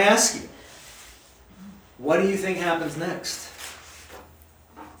 So I ask you, what do you think happens next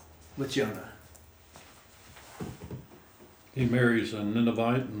with Jonah? He marries a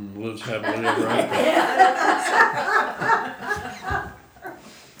Ninevite and lives happily ever after.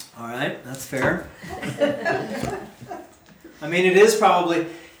 All right, that's fair. I mean, it is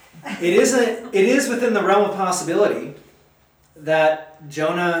within the realm of possibility that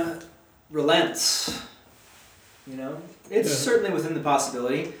Jonah relents. It's certainly within the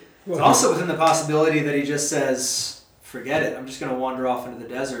possibility. It's also within the possibility that he just says, "Forget it, I'm just going to wander off into the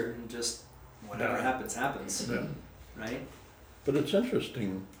desert and just whatever happens, happens." Yeah. Right? But it's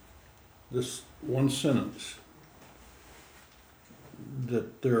interesting, this one sentence,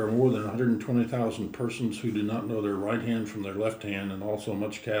 that there are more than 120,000 persons who do not know their right hand from their left hand, and also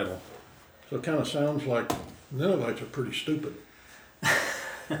much cattle. So it kind of sounds like Ninevites are pretty stupid.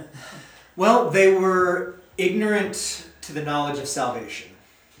 Well, they were ignorant to the knowledge of salvation.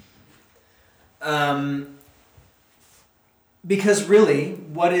 Because really,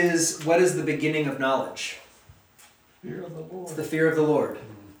 what is the beginning of knowledge? Fear of the Lord. It's the fear of the Lord.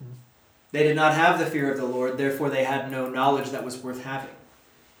 They did not have the fear of the Lord, therefore they had no knowledge that was worth having.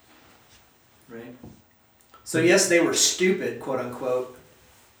 Right? So yes, they were stupid, quote unquote,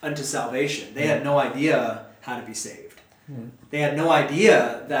 unto salvation. They had no idea how to be saved. They had no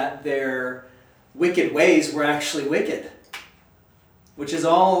idea that their wicked ways were actually wicked. Which is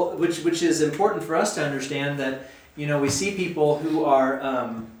important for us to understand, that we see people who are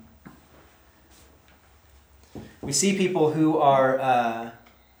hang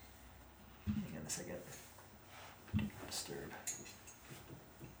on a second. Disturb.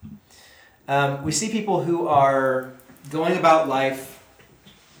 We see people who are going about life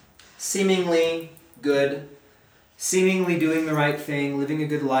seemingly good, seemingly doing the right thing, living a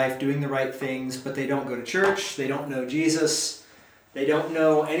good life, doing the right things, but they don't go to church, they don't know Jesus, they don't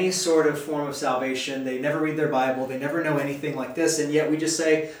know any sort of form of salvation, they never read their Bible, they never know anything like this, and yet we just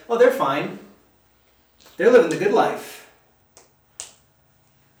say, oh, they're fine. They're living the good life.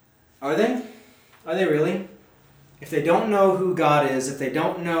 Are they? Are they really? If they don't know who God is, if they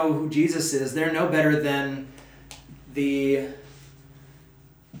don't know who Jesus is, they're no better than the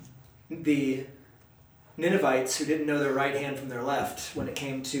Ninevites who didn't know their right hand from their left when it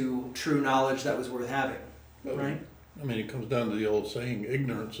came to true knowledge that was worth having. Right? I mean, it comes down to the old saying,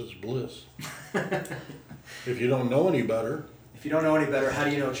 ignorance is bliss. If you don't know any better. If you don't know any better, how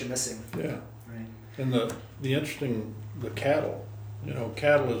do you know what you're missing? Yeah. Right. And the interesting, the cattle. You know,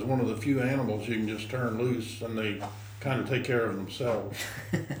 cattle is one of the few animals you can just turn loose and they kind of take care of themselves.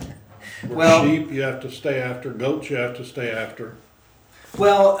 Well, sheep you have to stay after, goats you have to stay after.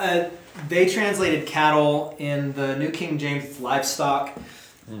 Well, they translated cattle in the New King James livestock.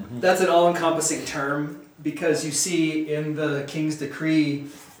 Mm-hmm. That's an all-encompassing term because you see in the King's decree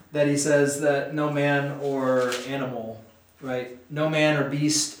that he says that no man or animal, right? No man or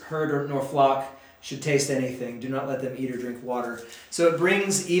beast, herd nor flock should taste anything. Do not let them eat or drink water. So it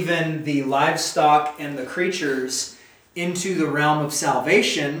brings even the livestock and the creatures into the realm of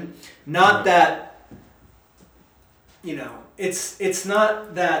salvation. Not that, it's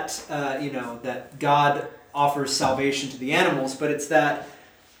not that, that God offers salvation to the animals, but it's that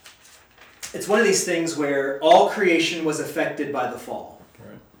it's one of these things where all creation was affected by the fall.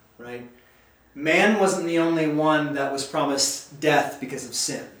 Right? Man wasn't the only one that was promised death because of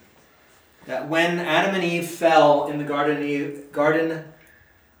sin. That when Adam and Eve fell in the Garden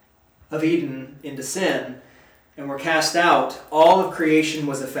of Eden into sin and were cast out, all of creation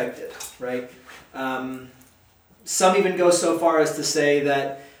was affected, right? Some even go so far as to say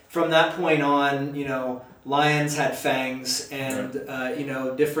that from that point on, lions had fangs and,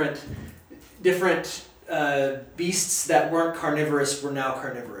 different beasts that weren't carnivorous were now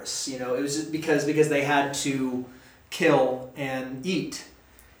carnivorous. It was just because they had to kill and eat.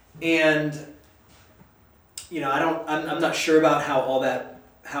 And I'm not sure about how all that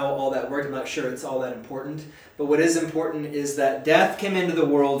worked. I'm not sure it's all that important. But what is important is that death came into the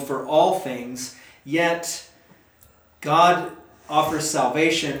world for all things, yet God offers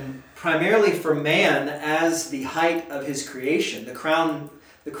salvation primarily for man as the height of his creation, the crown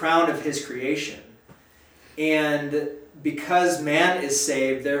of his creation. And because man is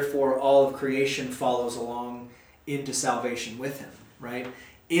saved, therefore all of creation follows along into salvation with him, right?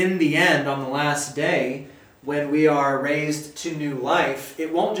 In the end, on the last day, when we are raised to new life,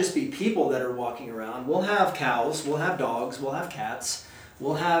 it won't just be people that are walking around. We'll have cows, we'll have dogs, we'll have cats,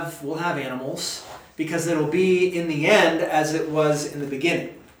 we'll have animals, because it'll be in the end as it was in the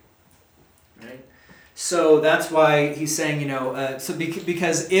beginning. Right? So that's why he's saying,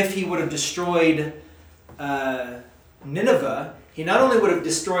 because if he would have destroyed Nineveh, he not only would have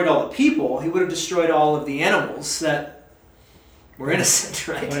destroyed all the people, he would have destroyed all of the animals that were innocent,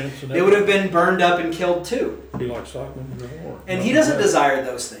 right? They would have been burned up and killed too. Be like Stockman. And he doesn't desire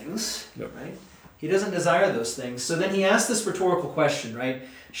those things, Yep. right? He doesn't desire those things. So then he asks this rhetorical question, right?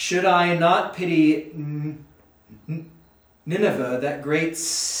 Should I not pity Nineveh, that great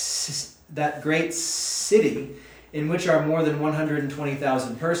city, in which are more than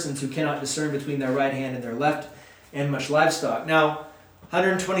 120,000 persons who cannot discern between their right hand and their left, and much livestock? Now,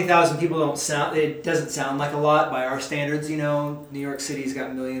 120,000 people it doesn't sound like a lot by our standards, New York City's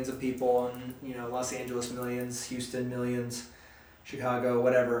got millions of people, and, Los Angeles millions, Houston millions, Chicago,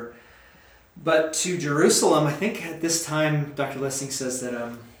 whatever. But to Jerusalem, I think at this time, Dr. Lessing says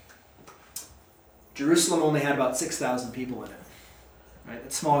that Jerusalem only had about 6,000 people in it, right?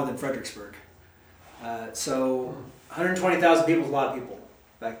 It's smaller than Fredericksburg. So 120,000 people is a lot of people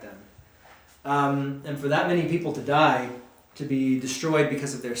back then. And for that many people to die, to be destroyed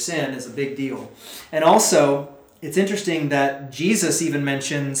because of their sin, is a big deal. And also, it's interesting that Jesus even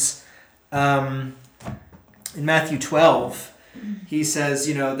mentions in Matthew 12, he says,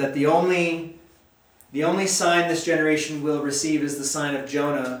 that the only sign this generation will receive is the sign of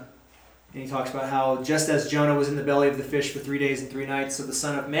Jonah. And he talks about how just as Jonah was in the belly of the fish for 3 days and 3 nights, so the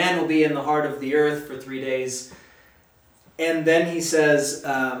Son of Man will be in the heart of the earth for 3 days. And then he says,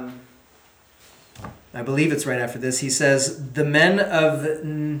 I believe it's right after this, he says, the men of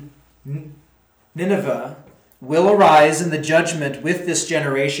Nineveh will arise in the judgment with this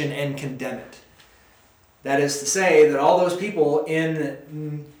generation and condemn it. That is to say that all those people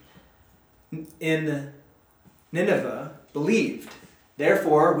in Nineveh believed.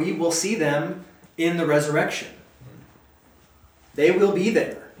 Therefore, we will see them in the resurrection. They will be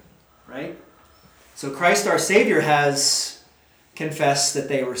there, right? So Christ our Savior has confessed that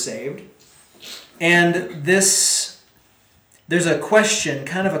they were saved. And there's a question,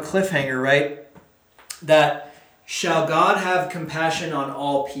 kind of a cliffhanger, right? That shall God have compassion on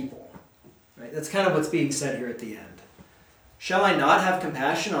all people? Right? That's kind of what's being said here at the end. Shall I not have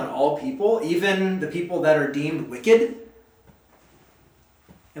compassion on all people, even the people that are deemed wicked?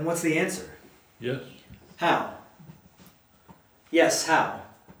 And what's the answer? Yes, How? Yes, how?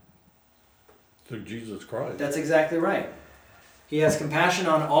 through Jesus Christ. That's exactly right. He has compassion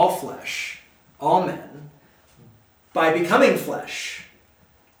on all flesh, all men, by becoming flesh,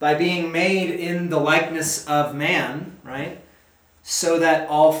 by being made in the likeness of man, right? So that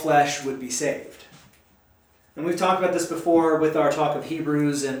all flesh would be saved. And we've talked about this before with our talk of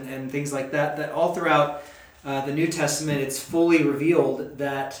Hebrews and things like that, that all throughout the New Testament it's fully revealed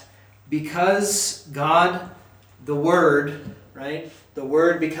that because God, the Word, right? The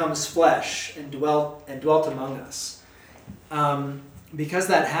Word becomes flesh and dwelt among us. Because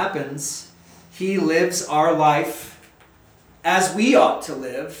that happens, He lives our life as we ought to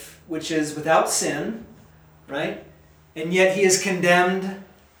live, which is without sin, right? And yet He is condemned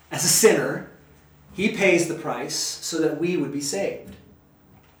as a sinner. He pays the price so that we would be saved.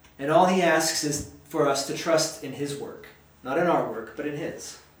 And all He asks is for us to trust in His work. Not in our work, but in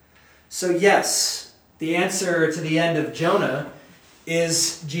His. So yes, the answer to the end of Jonah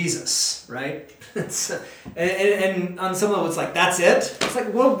is Jesus, right? and on some level it's like, that's it? It's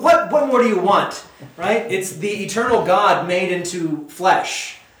like, well, what more do you want, right? It's the eternal God made into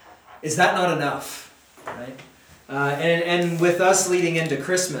flesh. Is that not enough, right? And with us leading into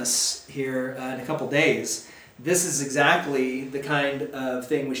Christmas here in a couple days, this is exactly the kind of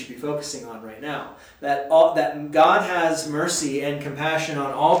thing we should be focusing on right now. That God has mercy and compassion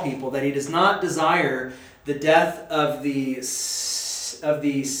on all people, that He does not desire the death of the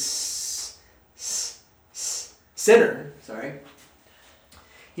sinner. Sorry.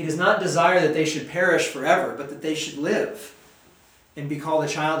 He does not desire that they should perish forever, but that they should live and be called a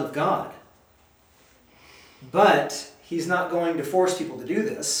child of God. But He's not going to force people to do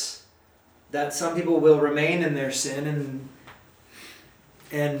this. That some people will remain in their sin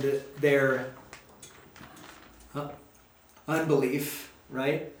and their unbelief,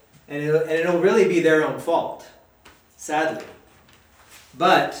 right? And it'll really be their own fault, sadly.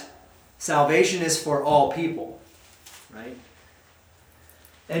 But salvation is for all people, right?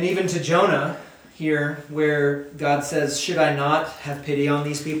 And even to Jonah here, where God says, should I not have pity on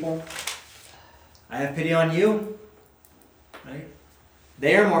these people? I have pity on you, right?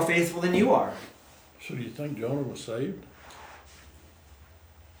 They are more faithful than you are. So do you think Jonah was saved?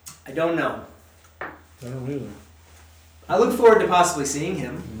 I don't know. I don't either. I look forward to possibly seeing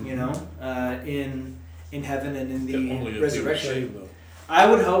him, in heaven and in the Only if he was resurrection. saved, though. I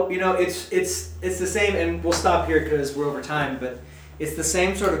would hope, it's the same, and we'll stop here because we're over time, but it's the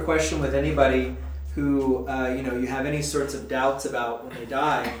same sort of question with anybody who, you have any sorts of doubts about when they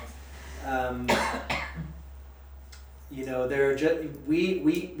die.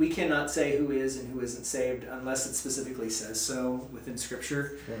 We cannot say who is and who isn't saved unless it specifically says so within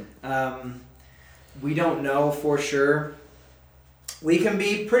Scripture. Right. We don't know for sure. We can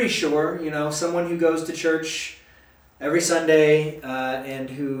be pretty sure, someone who goes to church every Sunday and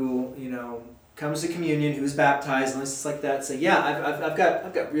who, comes to communion, who's baptized, and it's like that, say, yeah, I've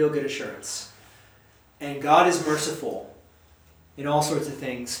got real good assurance. And God is merciful in all sorts of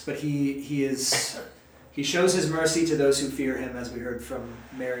things, but He shows His mercy to those who fear Him, as we heard from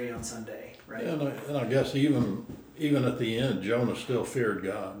Mary on Sunday, right? And I guess even at the end, Jonah still feared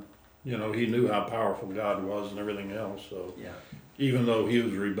God. He knew how powerful God was and everything else. So Yeah. even though he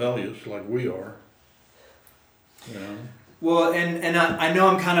was rebellious like we are, Well, and I know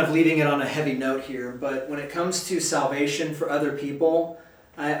I'm kind of leaving it on a heavy note here, but when it comes to salvation for other people,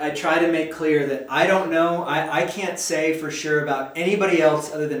 I try to make clear that I don't know, I can't say for sure about anybody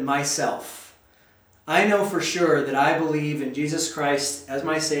else other than myself. I know for sure that I believe in Jesus Christ as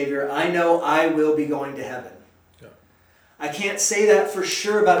my Savior. I know I will be going to heaven. Yeah. I can't say that for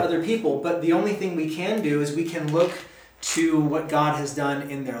sure about other people, but the only thing we can do is we can look to what God has done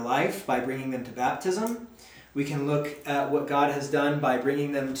in their life by bringing them to baptism. We can look at what God has done by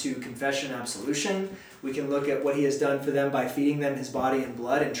bringing them to confession and absolution. We can look at what He has done for them by feeding them His body and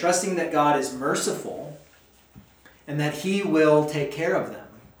blood and trusting that God is merciful and that He will take care of them,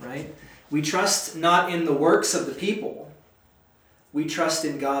 right? We trust not in the works of the people. We trust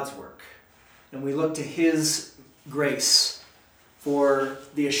in God's work. And we look to His grace for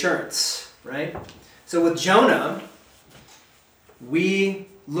the assurance, right? So with Jonah, we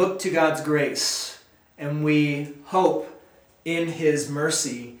look to God's grace and we hope in his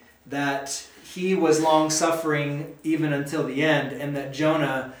mercy that he was long suffering even until the end, and that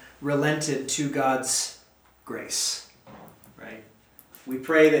Jonah relented to God's grace. Right? We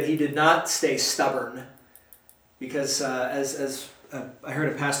pray that he did not stay stubborn, because as I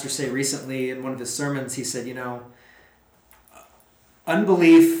heard a pastor say recently in one of his sermons, he said,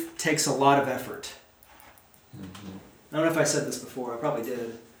 unbelief takes a lot of effort. I don't know if I said this before, I probably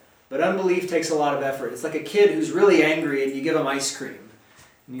did. But unbelief takes a lot of effort. It's like a kid who's really angry and you give him ice cream.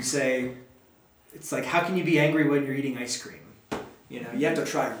 And you say, it's like, how can you be angry when you're eating ice cream? You have to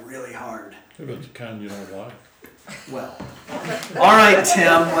try really hard. If it's the kind you don't like. Well, all right,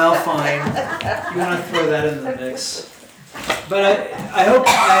 Tim. Well, fine. You want to throw that in the mix. But I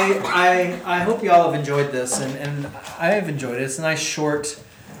hope y'all have enjoyed this, and I have enjoyed it. It's a nice short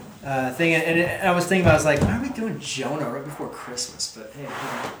thing, and I was thinking about, I was like, why are we doing Jonah right before Christmas? But hey,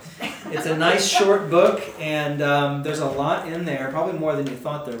 it's a nice short book, and there's a lot in there, probably more than you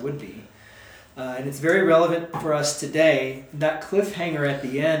thought there would be. And it's very relevant for us today. That cliffhanger at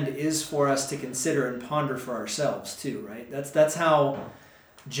the end is for us to consider and ponder for ourselves too, right? That's how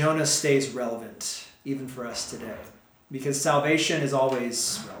Jonah stays relevant, even for us today. Because salvation is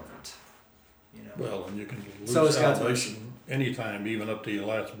always relevant. Well, and you can lose So is God's salvation anytime, even up to your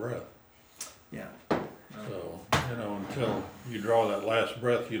last breath. Yeah. So, until you draw that last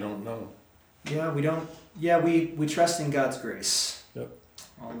breath, you don't know. Yeah, we don't. Yeah, we trust in God's grace. Yep.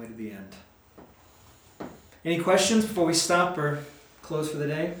 All the way to the end. Any questions before we stop or close for the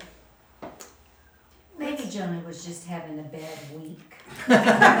day? Maybe Jonah was just having a bad week. Maybe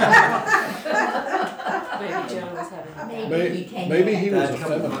Jonah was having a bad Maybe he came Maybe in. he was Bad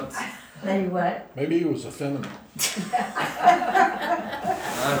couple effeminate. months. Maybe what? Maybe he was effeminate.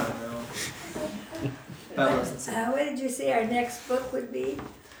 I don't know. That wasn't so. What did you say our next book would be?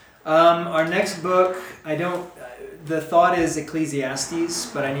 Our next book, the thought is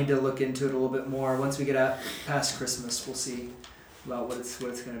Ecclesiastes, but I need to look into it a little bit more. Once we get out past Christmas, we'll see about what it's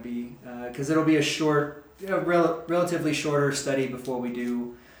going to be. Because it'll be a short, relatively shorter study before we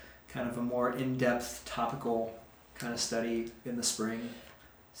do kind of a more in-depth topical kind of study in the spring.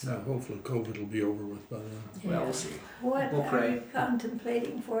 So hopefully COVID will be over with by then. Well, we'll see. What We'll are pray. you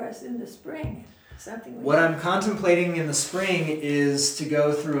contemplating for us in the spring? Something we What I'm contemplating in the spring is to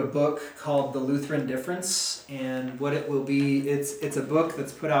go through a book called The Lutheran Difference, and what it will be, it's a book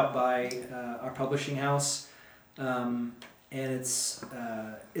that's put out by our publishing house, and it's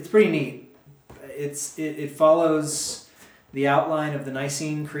pretty neat. It follows the outline of the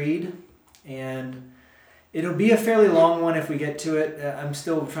Nicene Creed, and it'll be a fairly long one if we get to it. I'm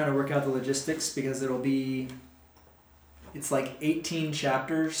still trying to work out the logistics because it's like 18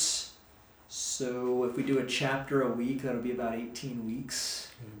 chapters. So if we do a chapter a week, that'll be about 18 weeks.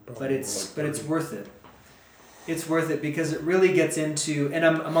 But it's worth it. It's worth it because it really gets into, and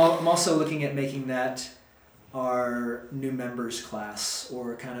I'm also looking at making that our new members class,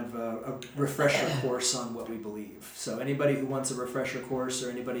 or kind of a refresher course on what we believe. So anybody who wants a refresher course, or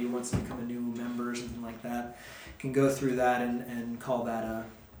anybody who wants to become a new member or something like that, can go through that and call that a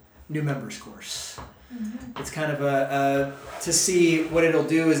new members course. Mm-hmm. It's kind of to see what it'll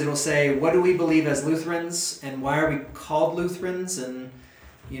do is it'll say, what do we believe as Lutherans, and why are we called Lutherans? And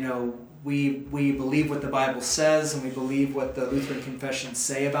we believe what the Bible says, and we believe what the Lutheran confessions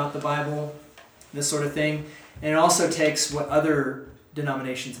say about the Bible, this sort of thing. And it also takes what other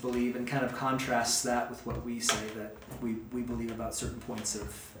denominations believe and kind of contrasts that with what we say that we believe about certain points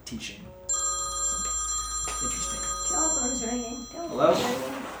of teaching. So, interesting. Telephone's ringing. Hello?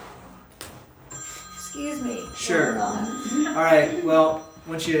 Ringing. Excuse me. Sure. Hold on. All right. Well,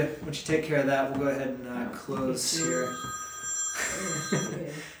 once you take care of that, we'll go ahead and close here.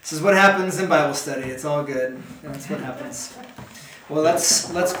 This is what happens in Bible study. It's all good. That's what happens. Well,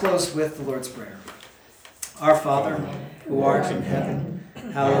 let's close with the Lord's Prayer. Our Father, who art in heaven,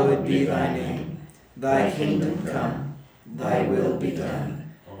 hallowed be thy name. Thy kingdom come, thy will be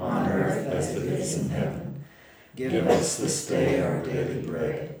done, on earth as it is in heaven. Give us this day our daily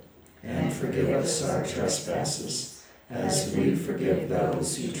bread, and forgive us our trespasses, as we forgive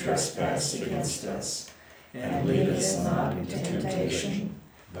those who trespass against us. And lead us not into temptation,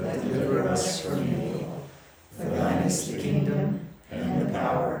 but deliver us from evil. For thine is the kingdom, and the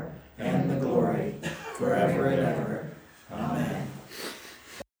power, and the glory, forever and ever.